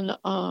 and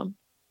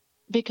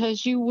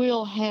because you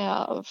will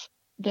have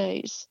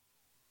days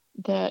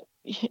that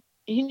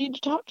you need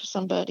to talk to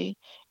somebody.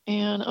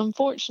 And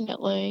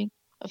unfortunately,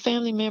 a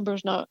family member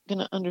is not going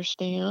to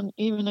understand.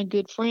 Even a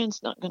good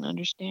friend's not going to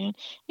understand.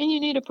 And you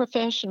need a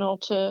professional,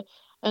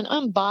 an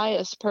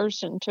unbiased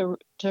person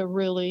to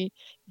really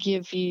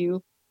give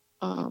you,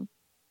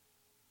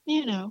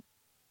 you know,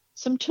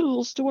 some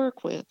tools to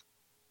work with.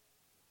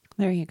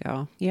 There you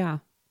go. Yeah.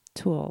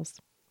 Tools.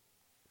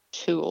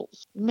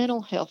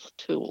 Mental health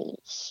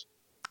tools.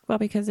 Well,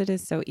 because it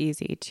is so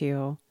easy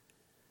to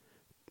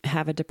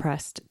have a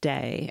depressed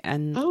day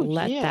and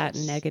let that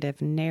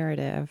negative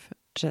narrative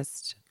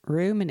just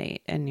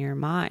ruminate in your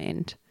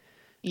mind.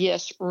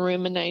 Yes,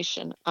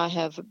 rumination. I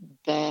have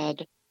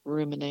bad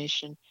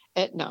rumination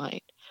at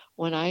night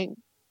when I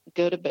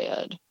go to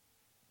bed.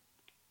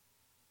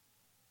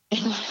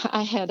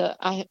 I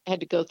had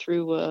to go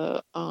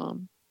through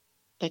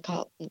they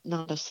call it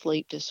not a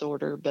sleep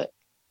disorder, but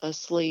a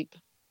sleep,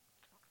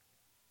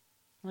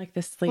 like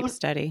the sleep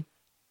study.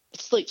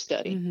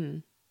 Mm-hmm.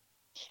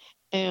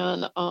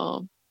 And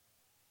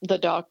the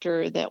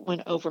doctor that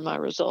went over my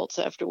results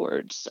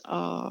afterwards,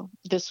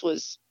 this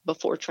was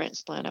before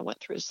transplant, I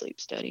went through a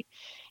sleep study,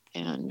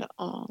 and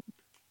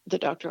the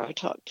doctor I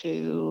talked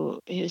to,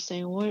 he was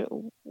saying,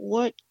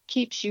 what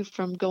keeps you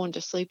from going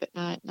to sleep at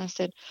night? And I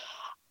said,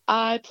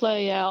 I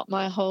play out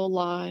my whole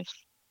life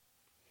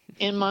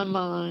in my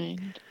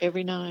mind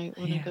every night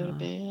when I go to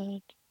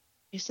bed.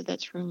 He said,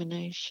 that's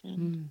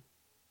rumination.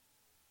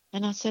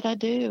 And I said, I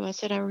do. I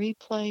said, I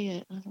replay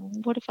it. I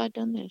said, what if I'd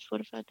done this? What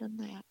if I'd done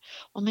that?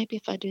 Well, maybe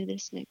if I do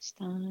this next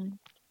time.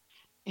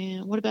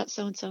 And what about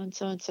so-and-so and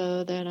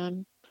so-and-so that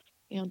I'm,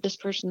 this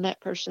person,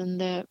 that person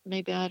that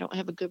maybe I don't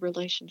have a good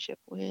relationship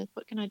with?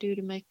 What can I do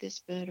to make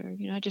this better?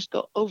 I just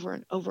go over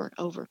and over and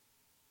over.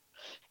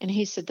 And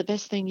he said, the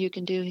best thing you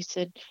can do, he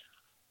said,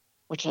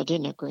 which I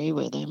didn't agree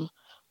with him,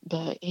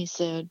 but he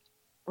said,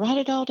 write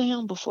it all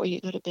down before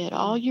you go to bed.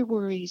 All your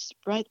worries,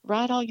 write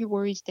all your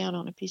worries down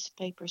on a piece of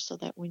paper so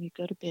that when you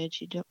go to bed,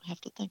 you don't have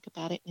to think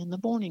about it. In the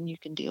morning, you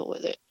can deal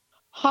with it.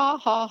 Ha,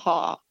 ha,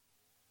 ha.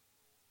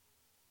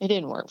 It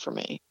didn't work for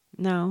me.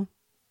 No,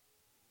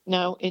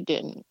 it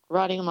didn't.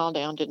 Writing them all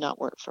down did not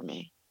work for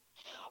me.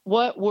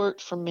 What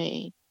worked for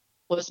me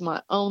was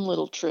my own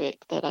little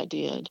trick that I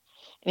did.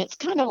 And it's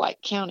kind of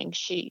like counting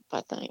sheep,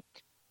 I think.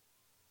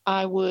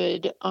 I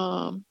would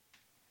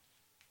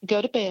go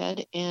to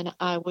bed and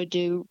I would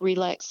do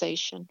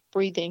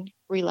breathing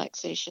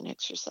relaxation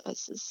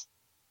exercises.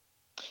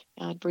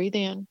 And I'd breathe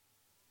in,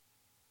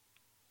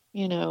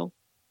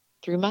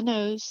 through my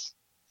nose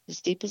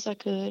as deep as I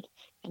could,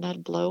 and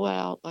I'd blow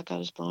out like I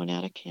was blowing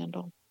out a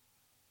candle.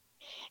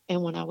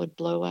 And when I would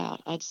blow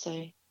out, I'd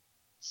say,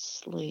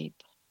 sleep.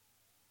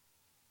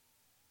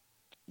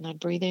 And I'd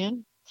breathe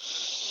in,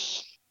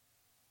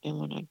 and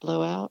when I'd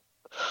blow out,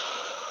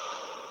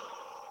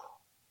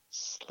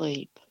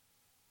 sleep.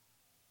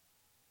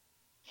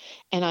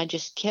 And I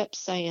just kept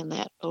saying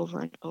that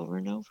over and over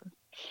and over.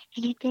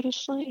 And I'd go to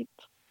sleep.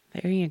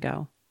 There you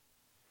go.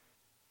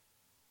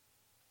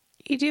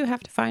 You do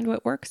have to find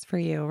what works for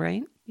you,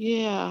 right?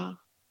 Yeah.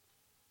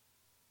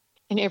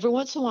 And every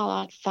once in a while,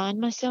 I'd find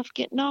myself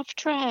getting off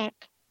track,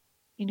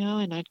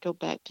 and I'd go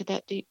back to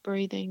that deep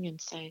breathing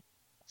and say,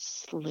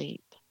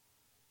 sleep.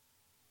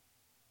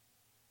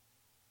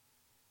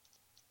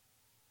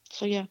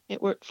 So, yeah,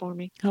 it worked for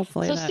me.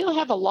 Hopefully. So I still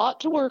have a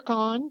lot to work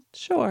on.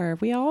 Sure,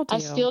 we all do. I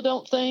still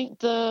don't think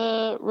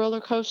the roller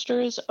coaster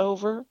is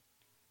over.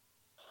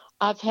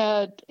 I've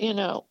had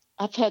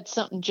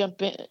something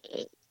jump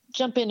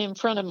in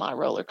front of my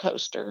roller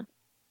coaster.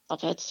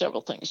 I've had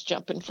several things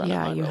jump in front of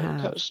my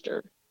roller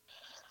coaster.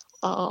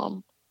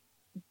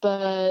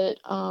 But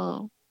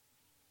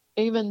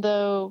even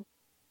though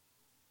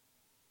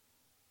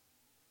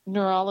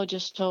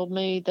neurologist told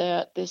me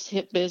that this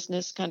hip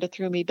business kind of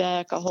threw me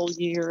back a whole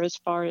year as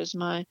far as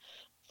my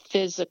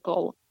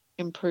physical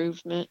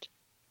improvement,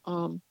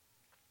 I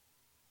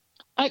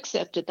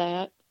accepted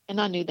that, and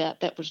I knew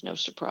that was no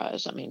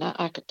surprise. I mean,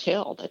 I could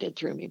tell that it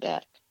threw me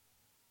back.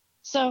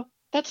 So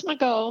that's my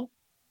goal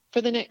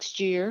for the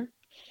next year,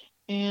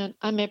 and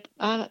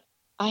I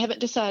haven't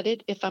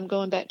decided if I'm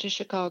going back to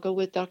Chicago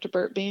with Dr.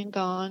 Burt being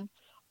gone.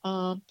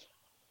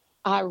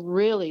 I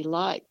really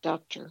like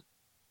Dr.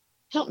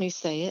 Help me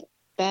say it.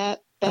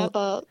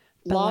 Balabanov?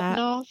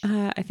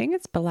 I think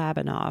it's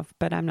Balabanov,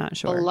 but I'm not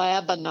sure.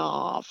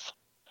 Balabanov.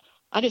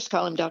 I just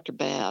call him Dr.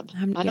 Bab.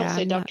 I don't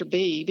say Dr.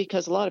 B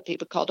because a lot of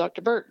people call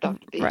Dr. Burt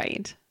Dr. B.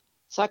 Right.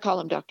 So I call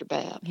him Dr.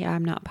 Bab. Yeah,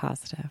 I'm not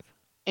positive.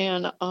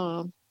 And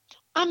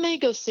I may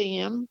go see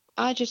him.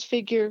 I just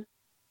figure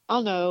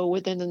I'll know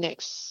within the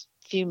next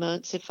few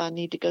months if I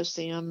need to go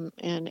see him.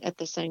 And at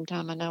the same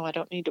time, I know I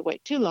don't need to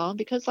wait too long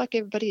because, like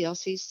everybody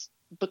else, he's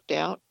booked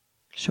out.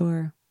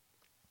 Sure.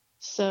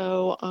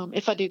 So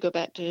if I do go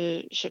back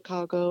to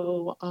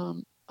Chicago,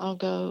 I'll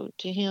go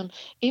to him,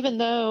 even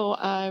though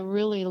I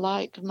really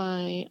like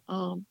my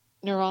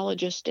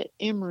neurologist at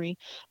Emory,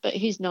 but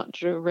he's not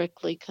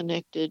directly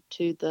connected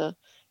to the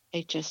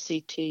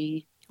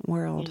HSCT,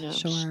 World.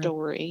 Sure.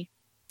 story,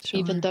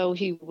 even Sure. though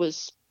he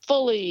was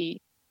fully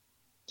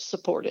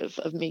supportive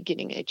of me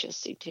getting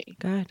HSCT.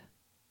 Good.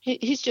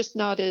 He's just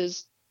not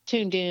as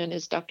tuned in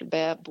as Dr.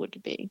 Babb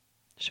would be.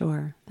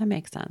 Sure. That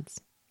makes sense.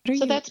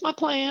 So that's my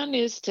plan,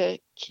 is to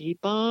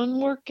keep on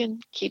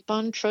working, keep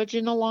on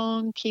trudging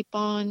along, keep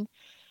on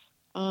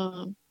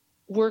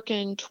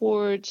working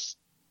towards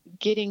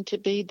getting to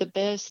be the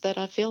best that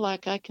I feel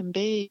like I can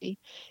be.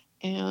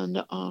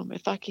 And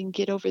if I can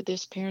get over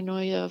this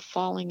paranoia of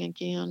falling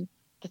again,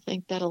 I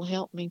think that'll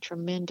help me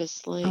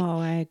tremendously. Oh,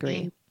 I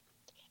agree.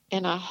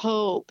 And I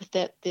hope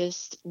that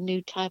this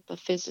new type of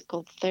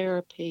physical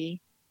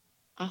therapy,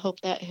 I hope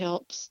that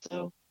helps.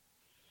 So,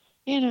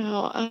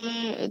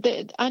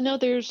 I know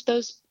there's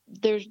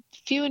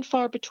few and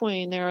far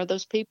between. There are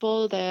those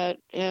people that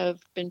have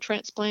been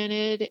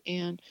transplanted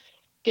and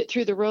get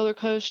through the roller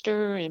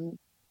coaster and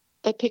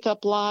they pick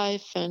up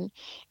life, and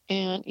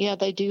yeah,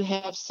 they do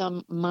have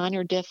some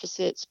minor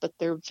deficits, but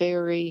they're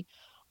very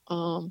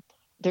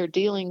they're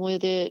dealing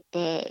with it,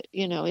 but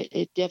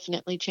it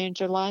definitely changed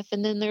their life.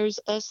 And then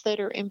there's us that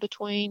are in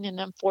between, and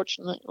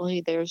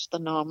unfortunately there's the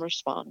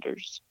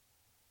non-responders.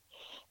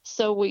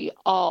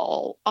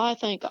 So I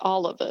think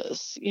all of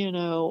us,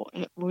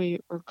 we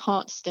are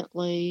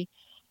constantly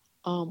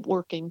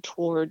working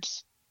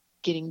towards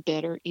getting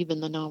better, even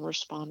the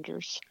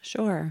non-responders.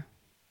 Sure.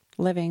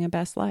 Living a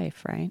best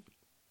life, right?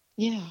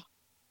 Yeah.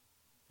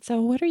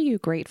 So what are you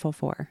grateful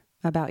for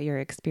about your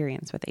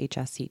experience with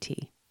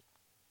HSCT?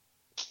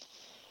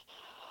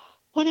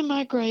 What am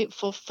I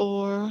grateful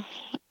for?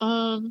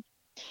 I'm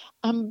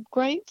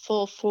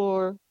grateful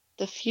for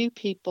the few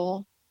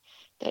people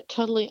that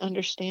totally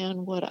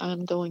understand what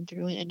I'm going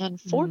through. And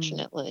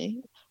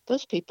unfortunately,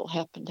 those people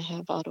happen to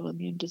have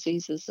autoimmune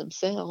diseases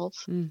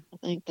themselves. I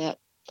think that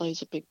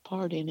plays a big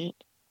part in it.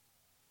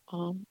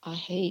 I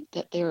hate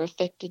that they're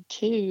affected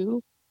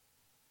too,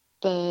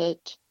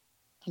 but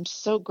I'm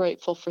so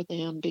grateful for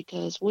them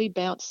because we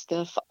bounce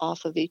stuff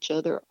off of each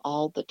other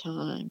all the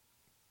time.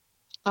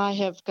 I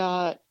have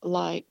got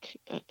like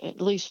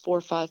at least 4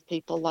 or 5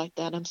 people like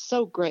that. I'm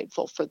so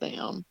grateful for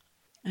them.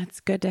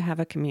 It's good to have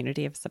a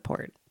community of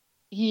support.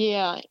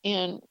 Yeah,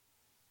 and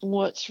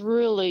what's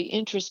really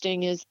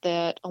interesting is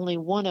that only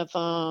one of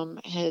them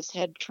has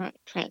had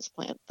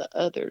transplant. The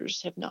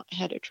others have not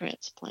had a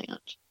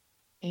transplant,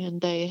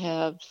 and they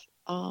have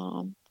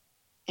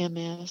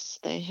MS,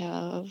 they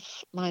have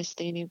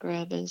myasthenia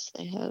gravis,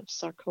 they have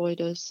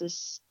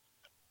sarcoidosis,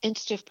 and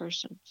stiff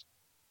persons.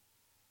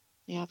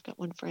 Yeah, I've got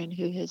one friend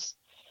who has,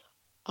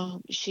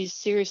 she's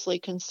seriously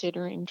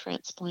considering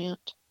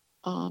transplant,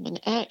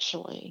 and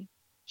actually,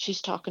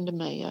 she's talking to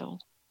Mayo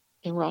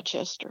in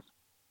Rochester.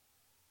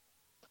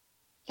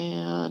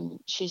 And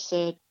she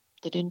said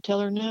they didn't tell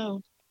her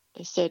no.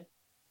 They said,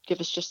 give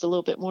us just a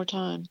little bit more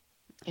time.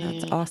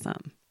 That's And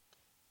awesome.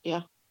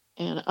 yeah.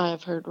 And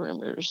I've heard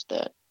rumors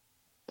that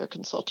they're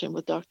consulting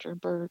with Dr.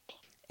 Burt.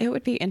 It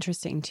would be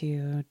interesting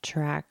to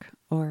track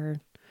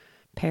or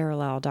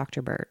parallel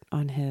Dr. Burt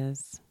on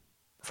his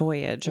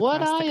voyage across the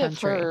country. What I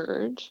have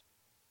heard,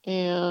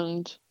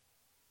 and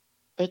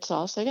it's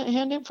all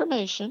secondhand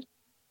information.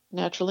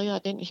 Naturally, I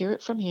didn't hear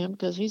it from him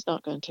because he's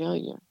not going to tell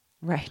you.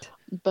 Right.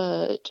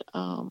 But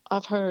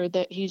I've heard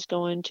that he's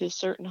going to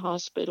certain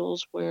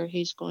hospitals where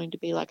he's going to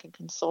be like a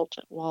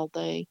consultant while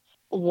the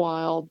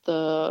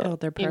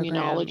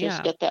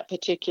immunologist at that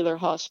particular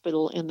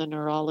hospital and the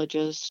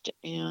neurologist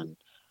and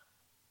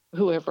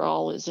whoever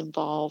all is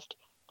involved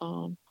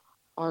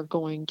are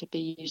going to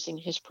be using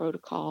his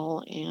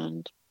protocol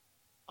and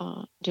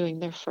doing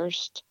their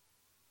first.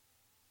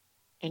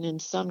 And in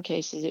some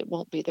cases, it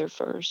won't be their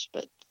first,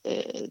 but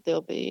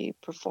they'll be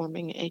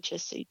performing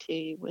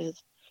HSCT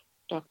with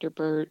Dr.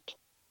 Burt,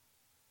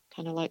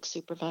 kind of like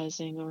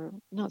supervising, or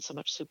not so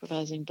much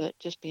supervising, but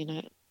just being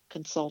a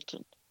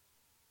consultant.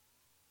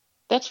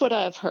 That's what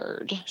I've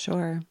heard.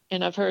 Sure.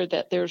 And I've heard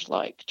that there's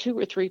like 2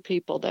 or 3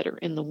 people that are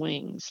in the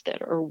wings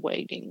that are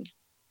waiting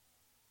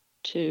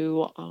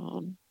to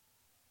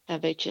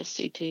have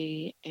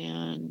HSCT,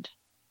 and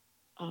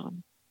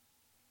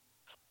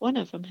one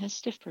of them has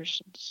stiff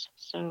persons.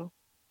 So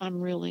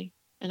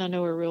and I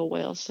know her real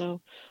well,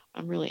 so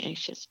I'm really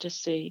anxious to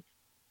see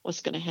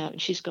what's going to happen.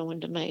 She's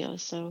going to Mayo,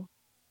 so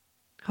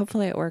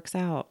hopefully it works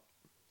out.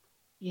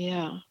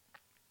 Yeah.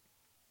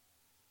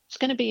 It's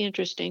going to be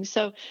interesting.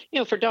 So,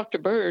 for Dr.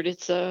 Burt,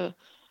 it's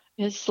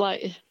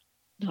like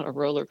not a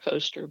roller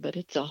coaster, but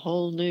it's a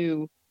whole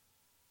new,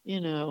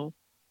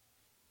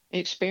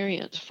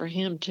 experience for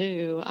him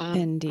too.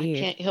 Indeed. I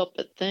can't help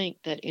but think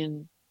that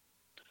in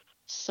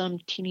some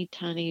teeny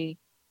tiny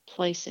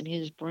place in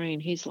his brain.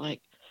 He's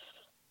like,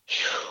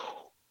 phew,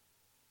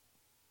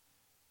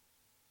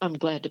 I'm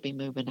glad to be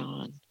moving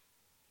on.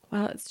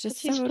 Well, it's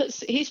just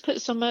He's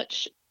put so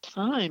much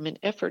time and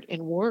effort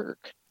and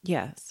work.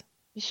 Yes.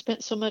 He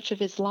spent so much of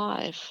his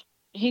life.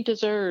 He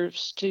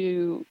deserves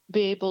to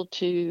be able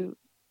to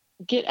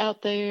get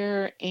out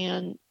there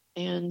and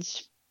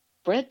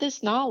spread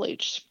this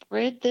knowledge,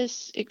 spread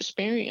this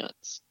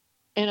experience.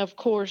 And of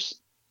course,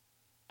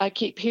 I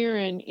keep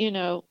hearing,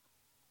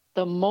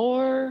 the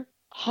more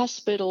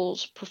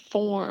hospitals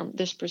perform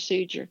this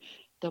procedure,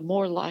 the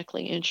more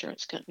likely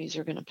insurance companies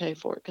are going to pay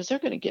for it because they're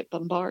going to get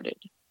bombarded.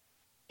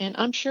 And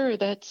I'm sure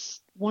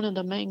that's one of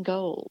the main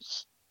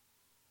goals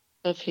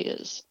of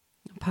his.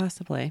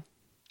 Possibly.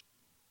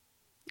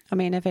 I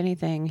mean, if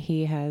anything,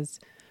 he has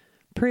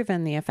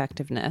proven the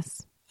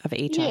effectiveness of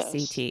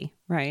HSCT, yes.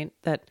 Right?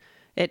 That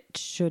it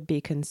should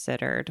be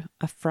considered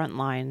a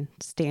frontline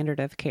standard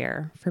of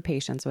care for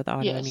patients with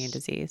autoimmune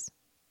disease.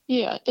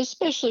 Yeah,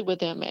 especially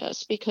with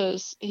MS,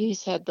 because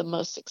he's had the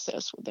most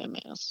success with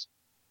MS.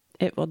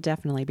 It will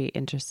definitely be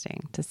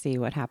interesting to see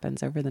what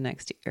happens over the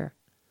next year.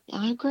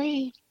 I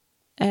agree.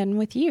 And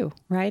with you,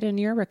 right, in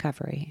your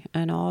recovery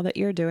and all that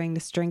you're doing to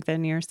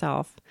strengthen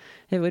yourself,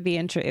 it would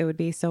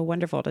be so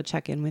wonderful to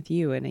check in with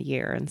you in a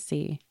year and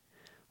see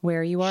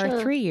where you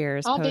are 3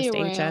 years post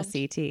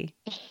HSCT.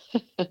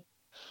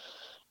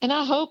 And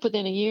I hope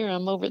within a year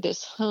I'm over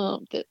this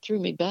hump that threw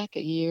me back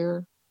a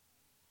year.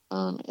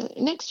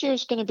 Next year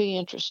is going to be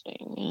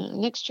interesting.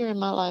 Next year in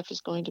my life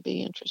is going to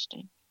be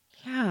interesting.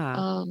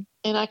 Yeah.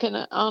 And I can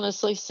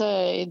honestly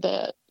say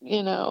that,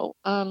 even though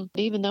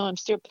I'm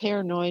still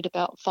paranoid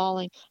about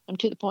falling, I'm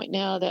to the point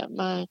now that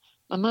my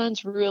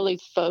mind's really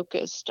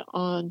focused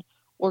on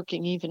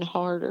working even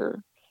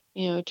harder,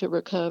 to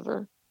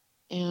recover.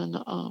 And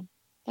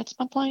that's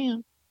my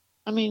plan.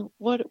 I mean,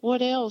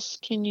 what else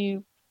can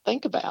you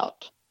think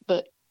about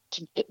but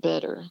to get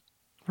better?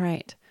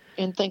 Right.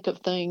 And think of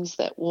things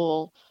that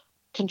will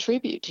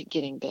contribute to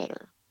getting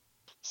better.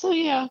 So,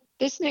 yeah,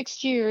 this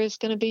next year is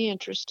going to be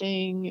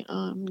interesting.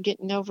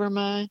 Getting over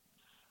my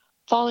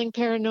falling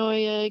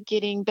paranoia,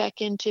 getting back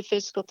into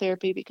physical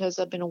therapy because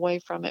I've been away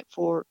from it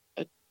for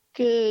a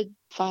good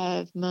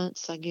 5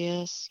 months, I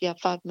guess. Yeah,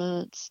 5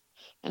 months.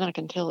 And I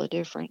can tell a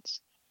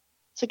difference.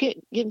 So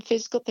getting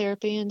physical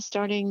therapy and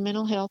starting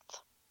mental health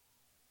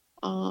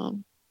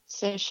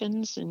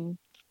sessions. And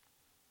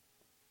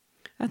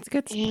that's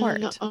good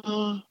support.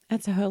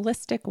 That's a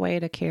holistic way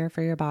to care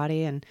for your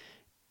body and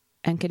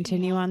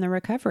continue on the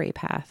recovery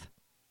path.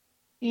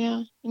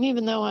 Yeah. And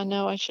even though I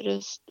know I should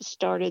have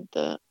started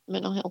the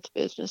mental health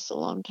business a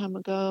long time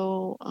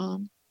ago,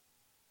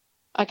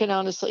 I can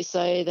honestly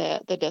say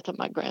that the death of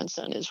my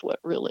grandson is what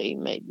really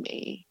made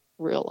me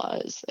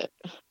realize that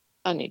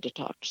I need to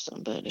talk to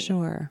somebody.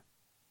 Sure.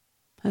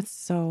 That's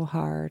so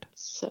hard.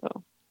 So,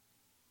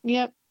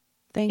 yep.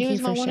 Thank you for sharing.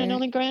 He was my one and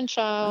only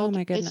grandchild. Oh,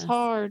 my goodness. It's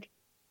hard.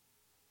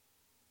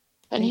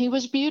 And he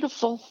was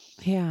beautiful.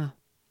 Yeah.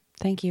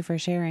 Thank you for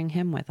sharing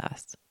him with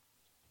us.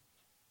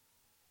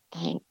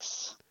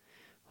 Thanks.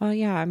 Well,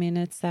 yeah, I mean,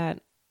 it's that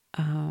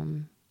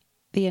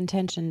the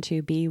intention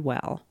to be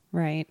well,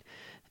 right?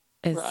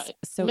 Is right.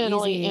 So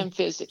mentally easy, and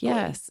physically.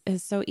 Yes,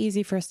 is so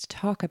easy for us to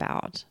talk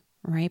about,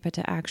 right? But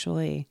to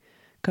actually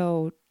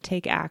go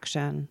take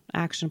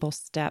actionable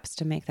steps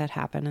to make that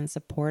happen and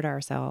support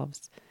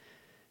ourselves.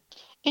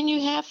 And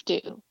you have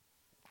to.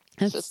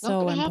 It's so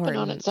not going to happen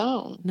on its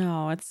own.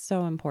 No, it's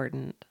so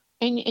important.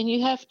 And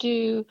you have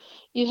to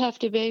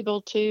be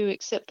able to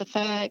accept the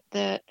fact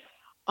that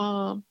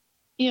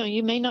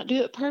you may not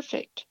do it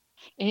perfect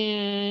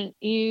and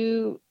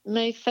you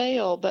may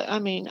fail, but I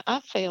mean,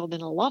 I failed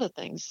in a lot of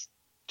things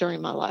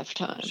during my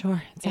lifetime.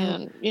 Sure.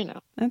 And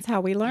that's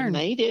how we learn.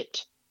 I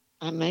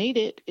made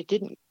it.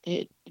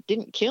 It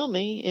didn't kill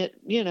me.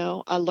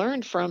 I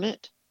learned from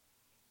it.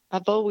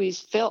 I've always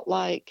felt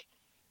like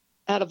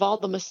out of all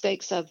the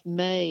mistakes I've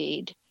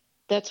made,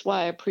 that's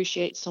why I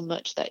appreciate so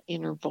much that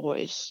inner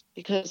voice,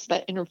 because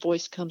that inner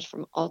voice comes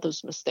from all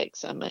those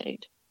mistakes I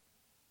made.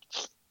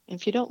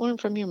 If you don't learn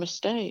from your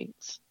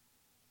mistakes,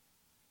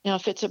 now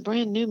if it's a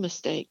brand new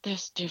mistake,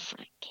 that's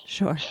different.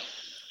 Sure.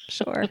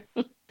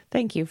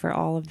 Thank you for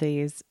all of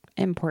these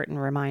important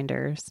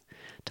reminders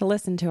to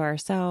listen to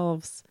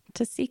ourselves,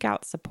 to seek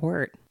out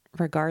support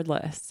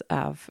regardless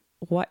of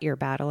what you're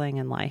battling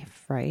in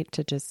life, right?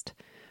 To just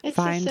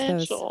find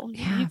essential.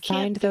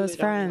 Find those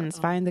friends,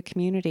 find the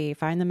community,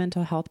 find the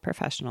mental health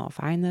professional,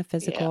 find the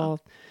physical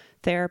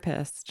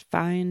therapist,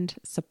 find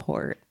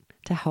support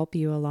to help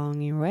you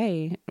along your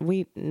way.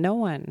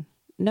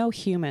 No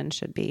human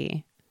should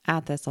be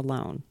at this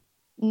alone.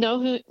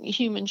 No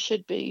human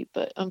should be,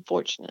 but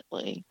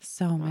unfortunately,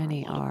 so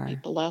many are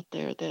people out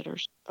there that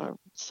are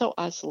so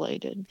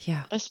isolated.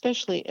 Yeah,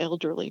 especially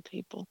elderly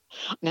people.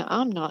 Now,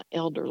 I'm not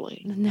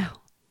elderly. No.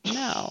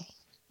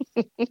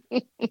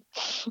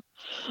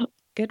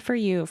 Good for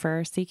you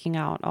for seeking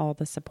out all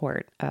the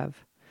support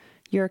of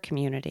your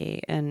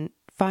community and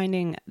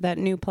finding that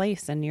new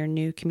place in your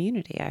new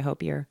community. I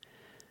hope you're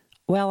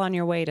well on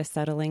your way to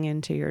settling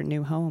into your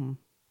new home.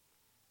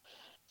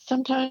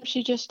 sometimes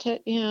you just,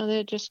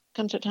 there just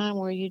comes a time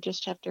where you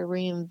just have to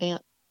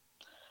reinvent.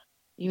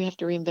 You have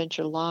to reinvent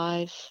your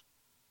life.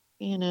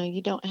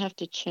 You don't have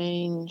to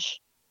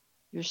change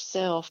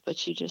yourself,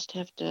 but you just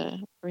have to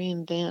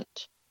reinvent,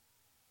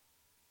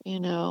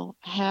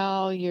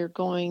 how you're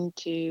going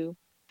to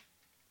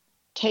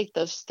take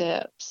those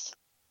steps.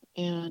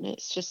 And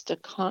it's just a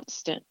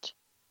constant,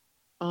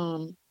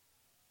 how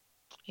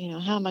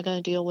am I going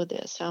to deal with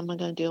this? How am I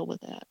going to deal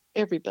with that?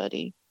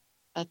 Everybody,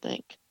 I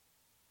think,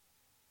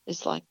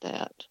 is like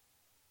that.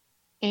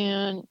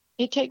 And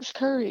it takes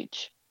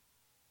courage,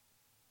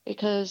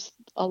 because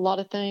a lot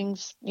of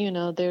things,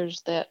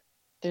 there's that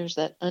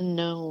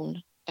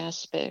unknown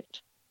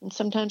aspect. And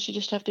sometimes you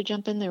just have to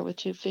jump in there with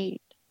 2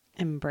 feet.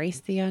 Embrace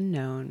the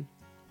unknown.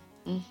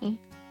 Mm-hmm.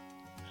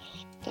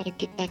 Got to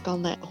get back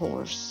on that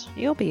horse.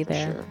 You'll be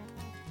there. Sure.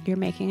 You're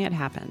making it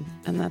happen,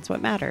 and that's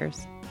what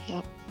matters.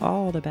 Yep.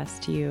 All the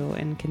best to you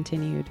in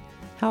continued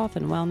health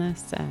and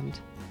wellness and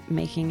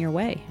making your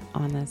way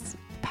on this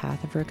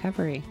path of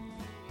recovery.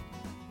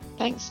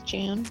 Thanks,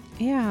 Jen.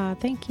 Yeah,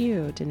 thank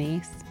you,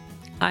 Denise.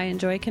 I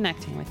enjoy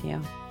connecting with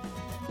you.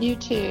 You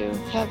too.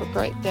 Have a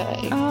great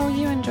day. Oh,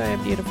 you enjoy a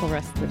beautiful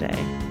rest of the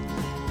day.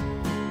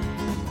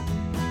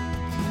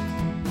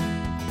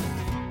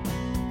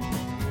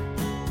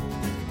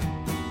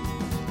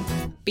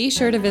 Be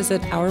sure to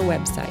visit our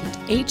website,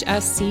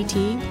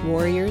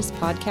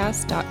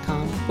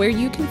 hsctwarriorspodcast.com, where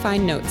you can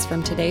find notes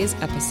from today's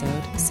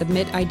episode,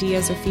 submit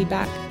ideas or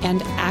feedback,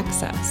 and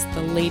access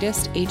the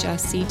latest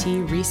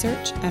HSCT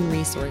research and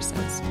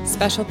resources.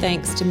 Special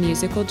thanks to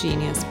musical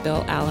genius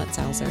Bill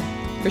Alitzhauser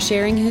for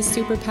sharing his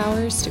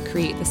superpowers to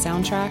create the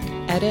soundtrack,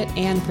 edit,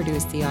 and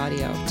produce the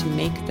audio to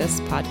make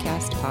this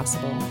podcast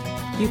possible.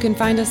 You can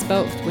find us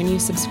both when you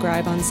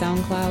subscribe on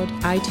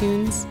SoundCloud,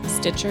 iTunes,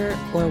 Stitcher,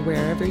 or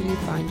wherever you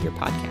find your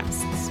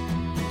podcasts.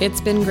 It's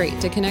been great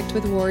to connect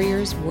with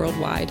warriors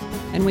worldwide,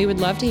 and we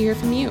would love to hear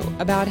from you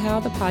about how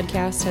the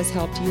podcast has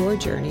helped your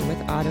journey with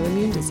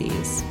autoimmune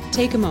disease.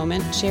 Take a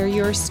moment, share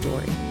your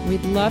story.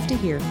 We'd love to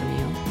hear from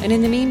you. And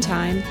in the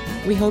meantime,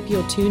 we hope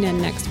you'll tune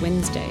in next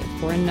Wednesday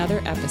for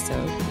another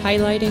episode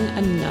highlighting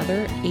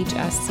another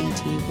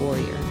HSCT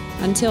warrior.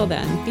 Until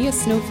then, be a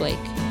snowflake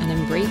and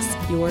embrace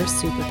your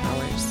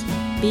superpowers.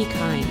 Be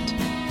kind.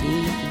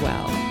 Be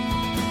well.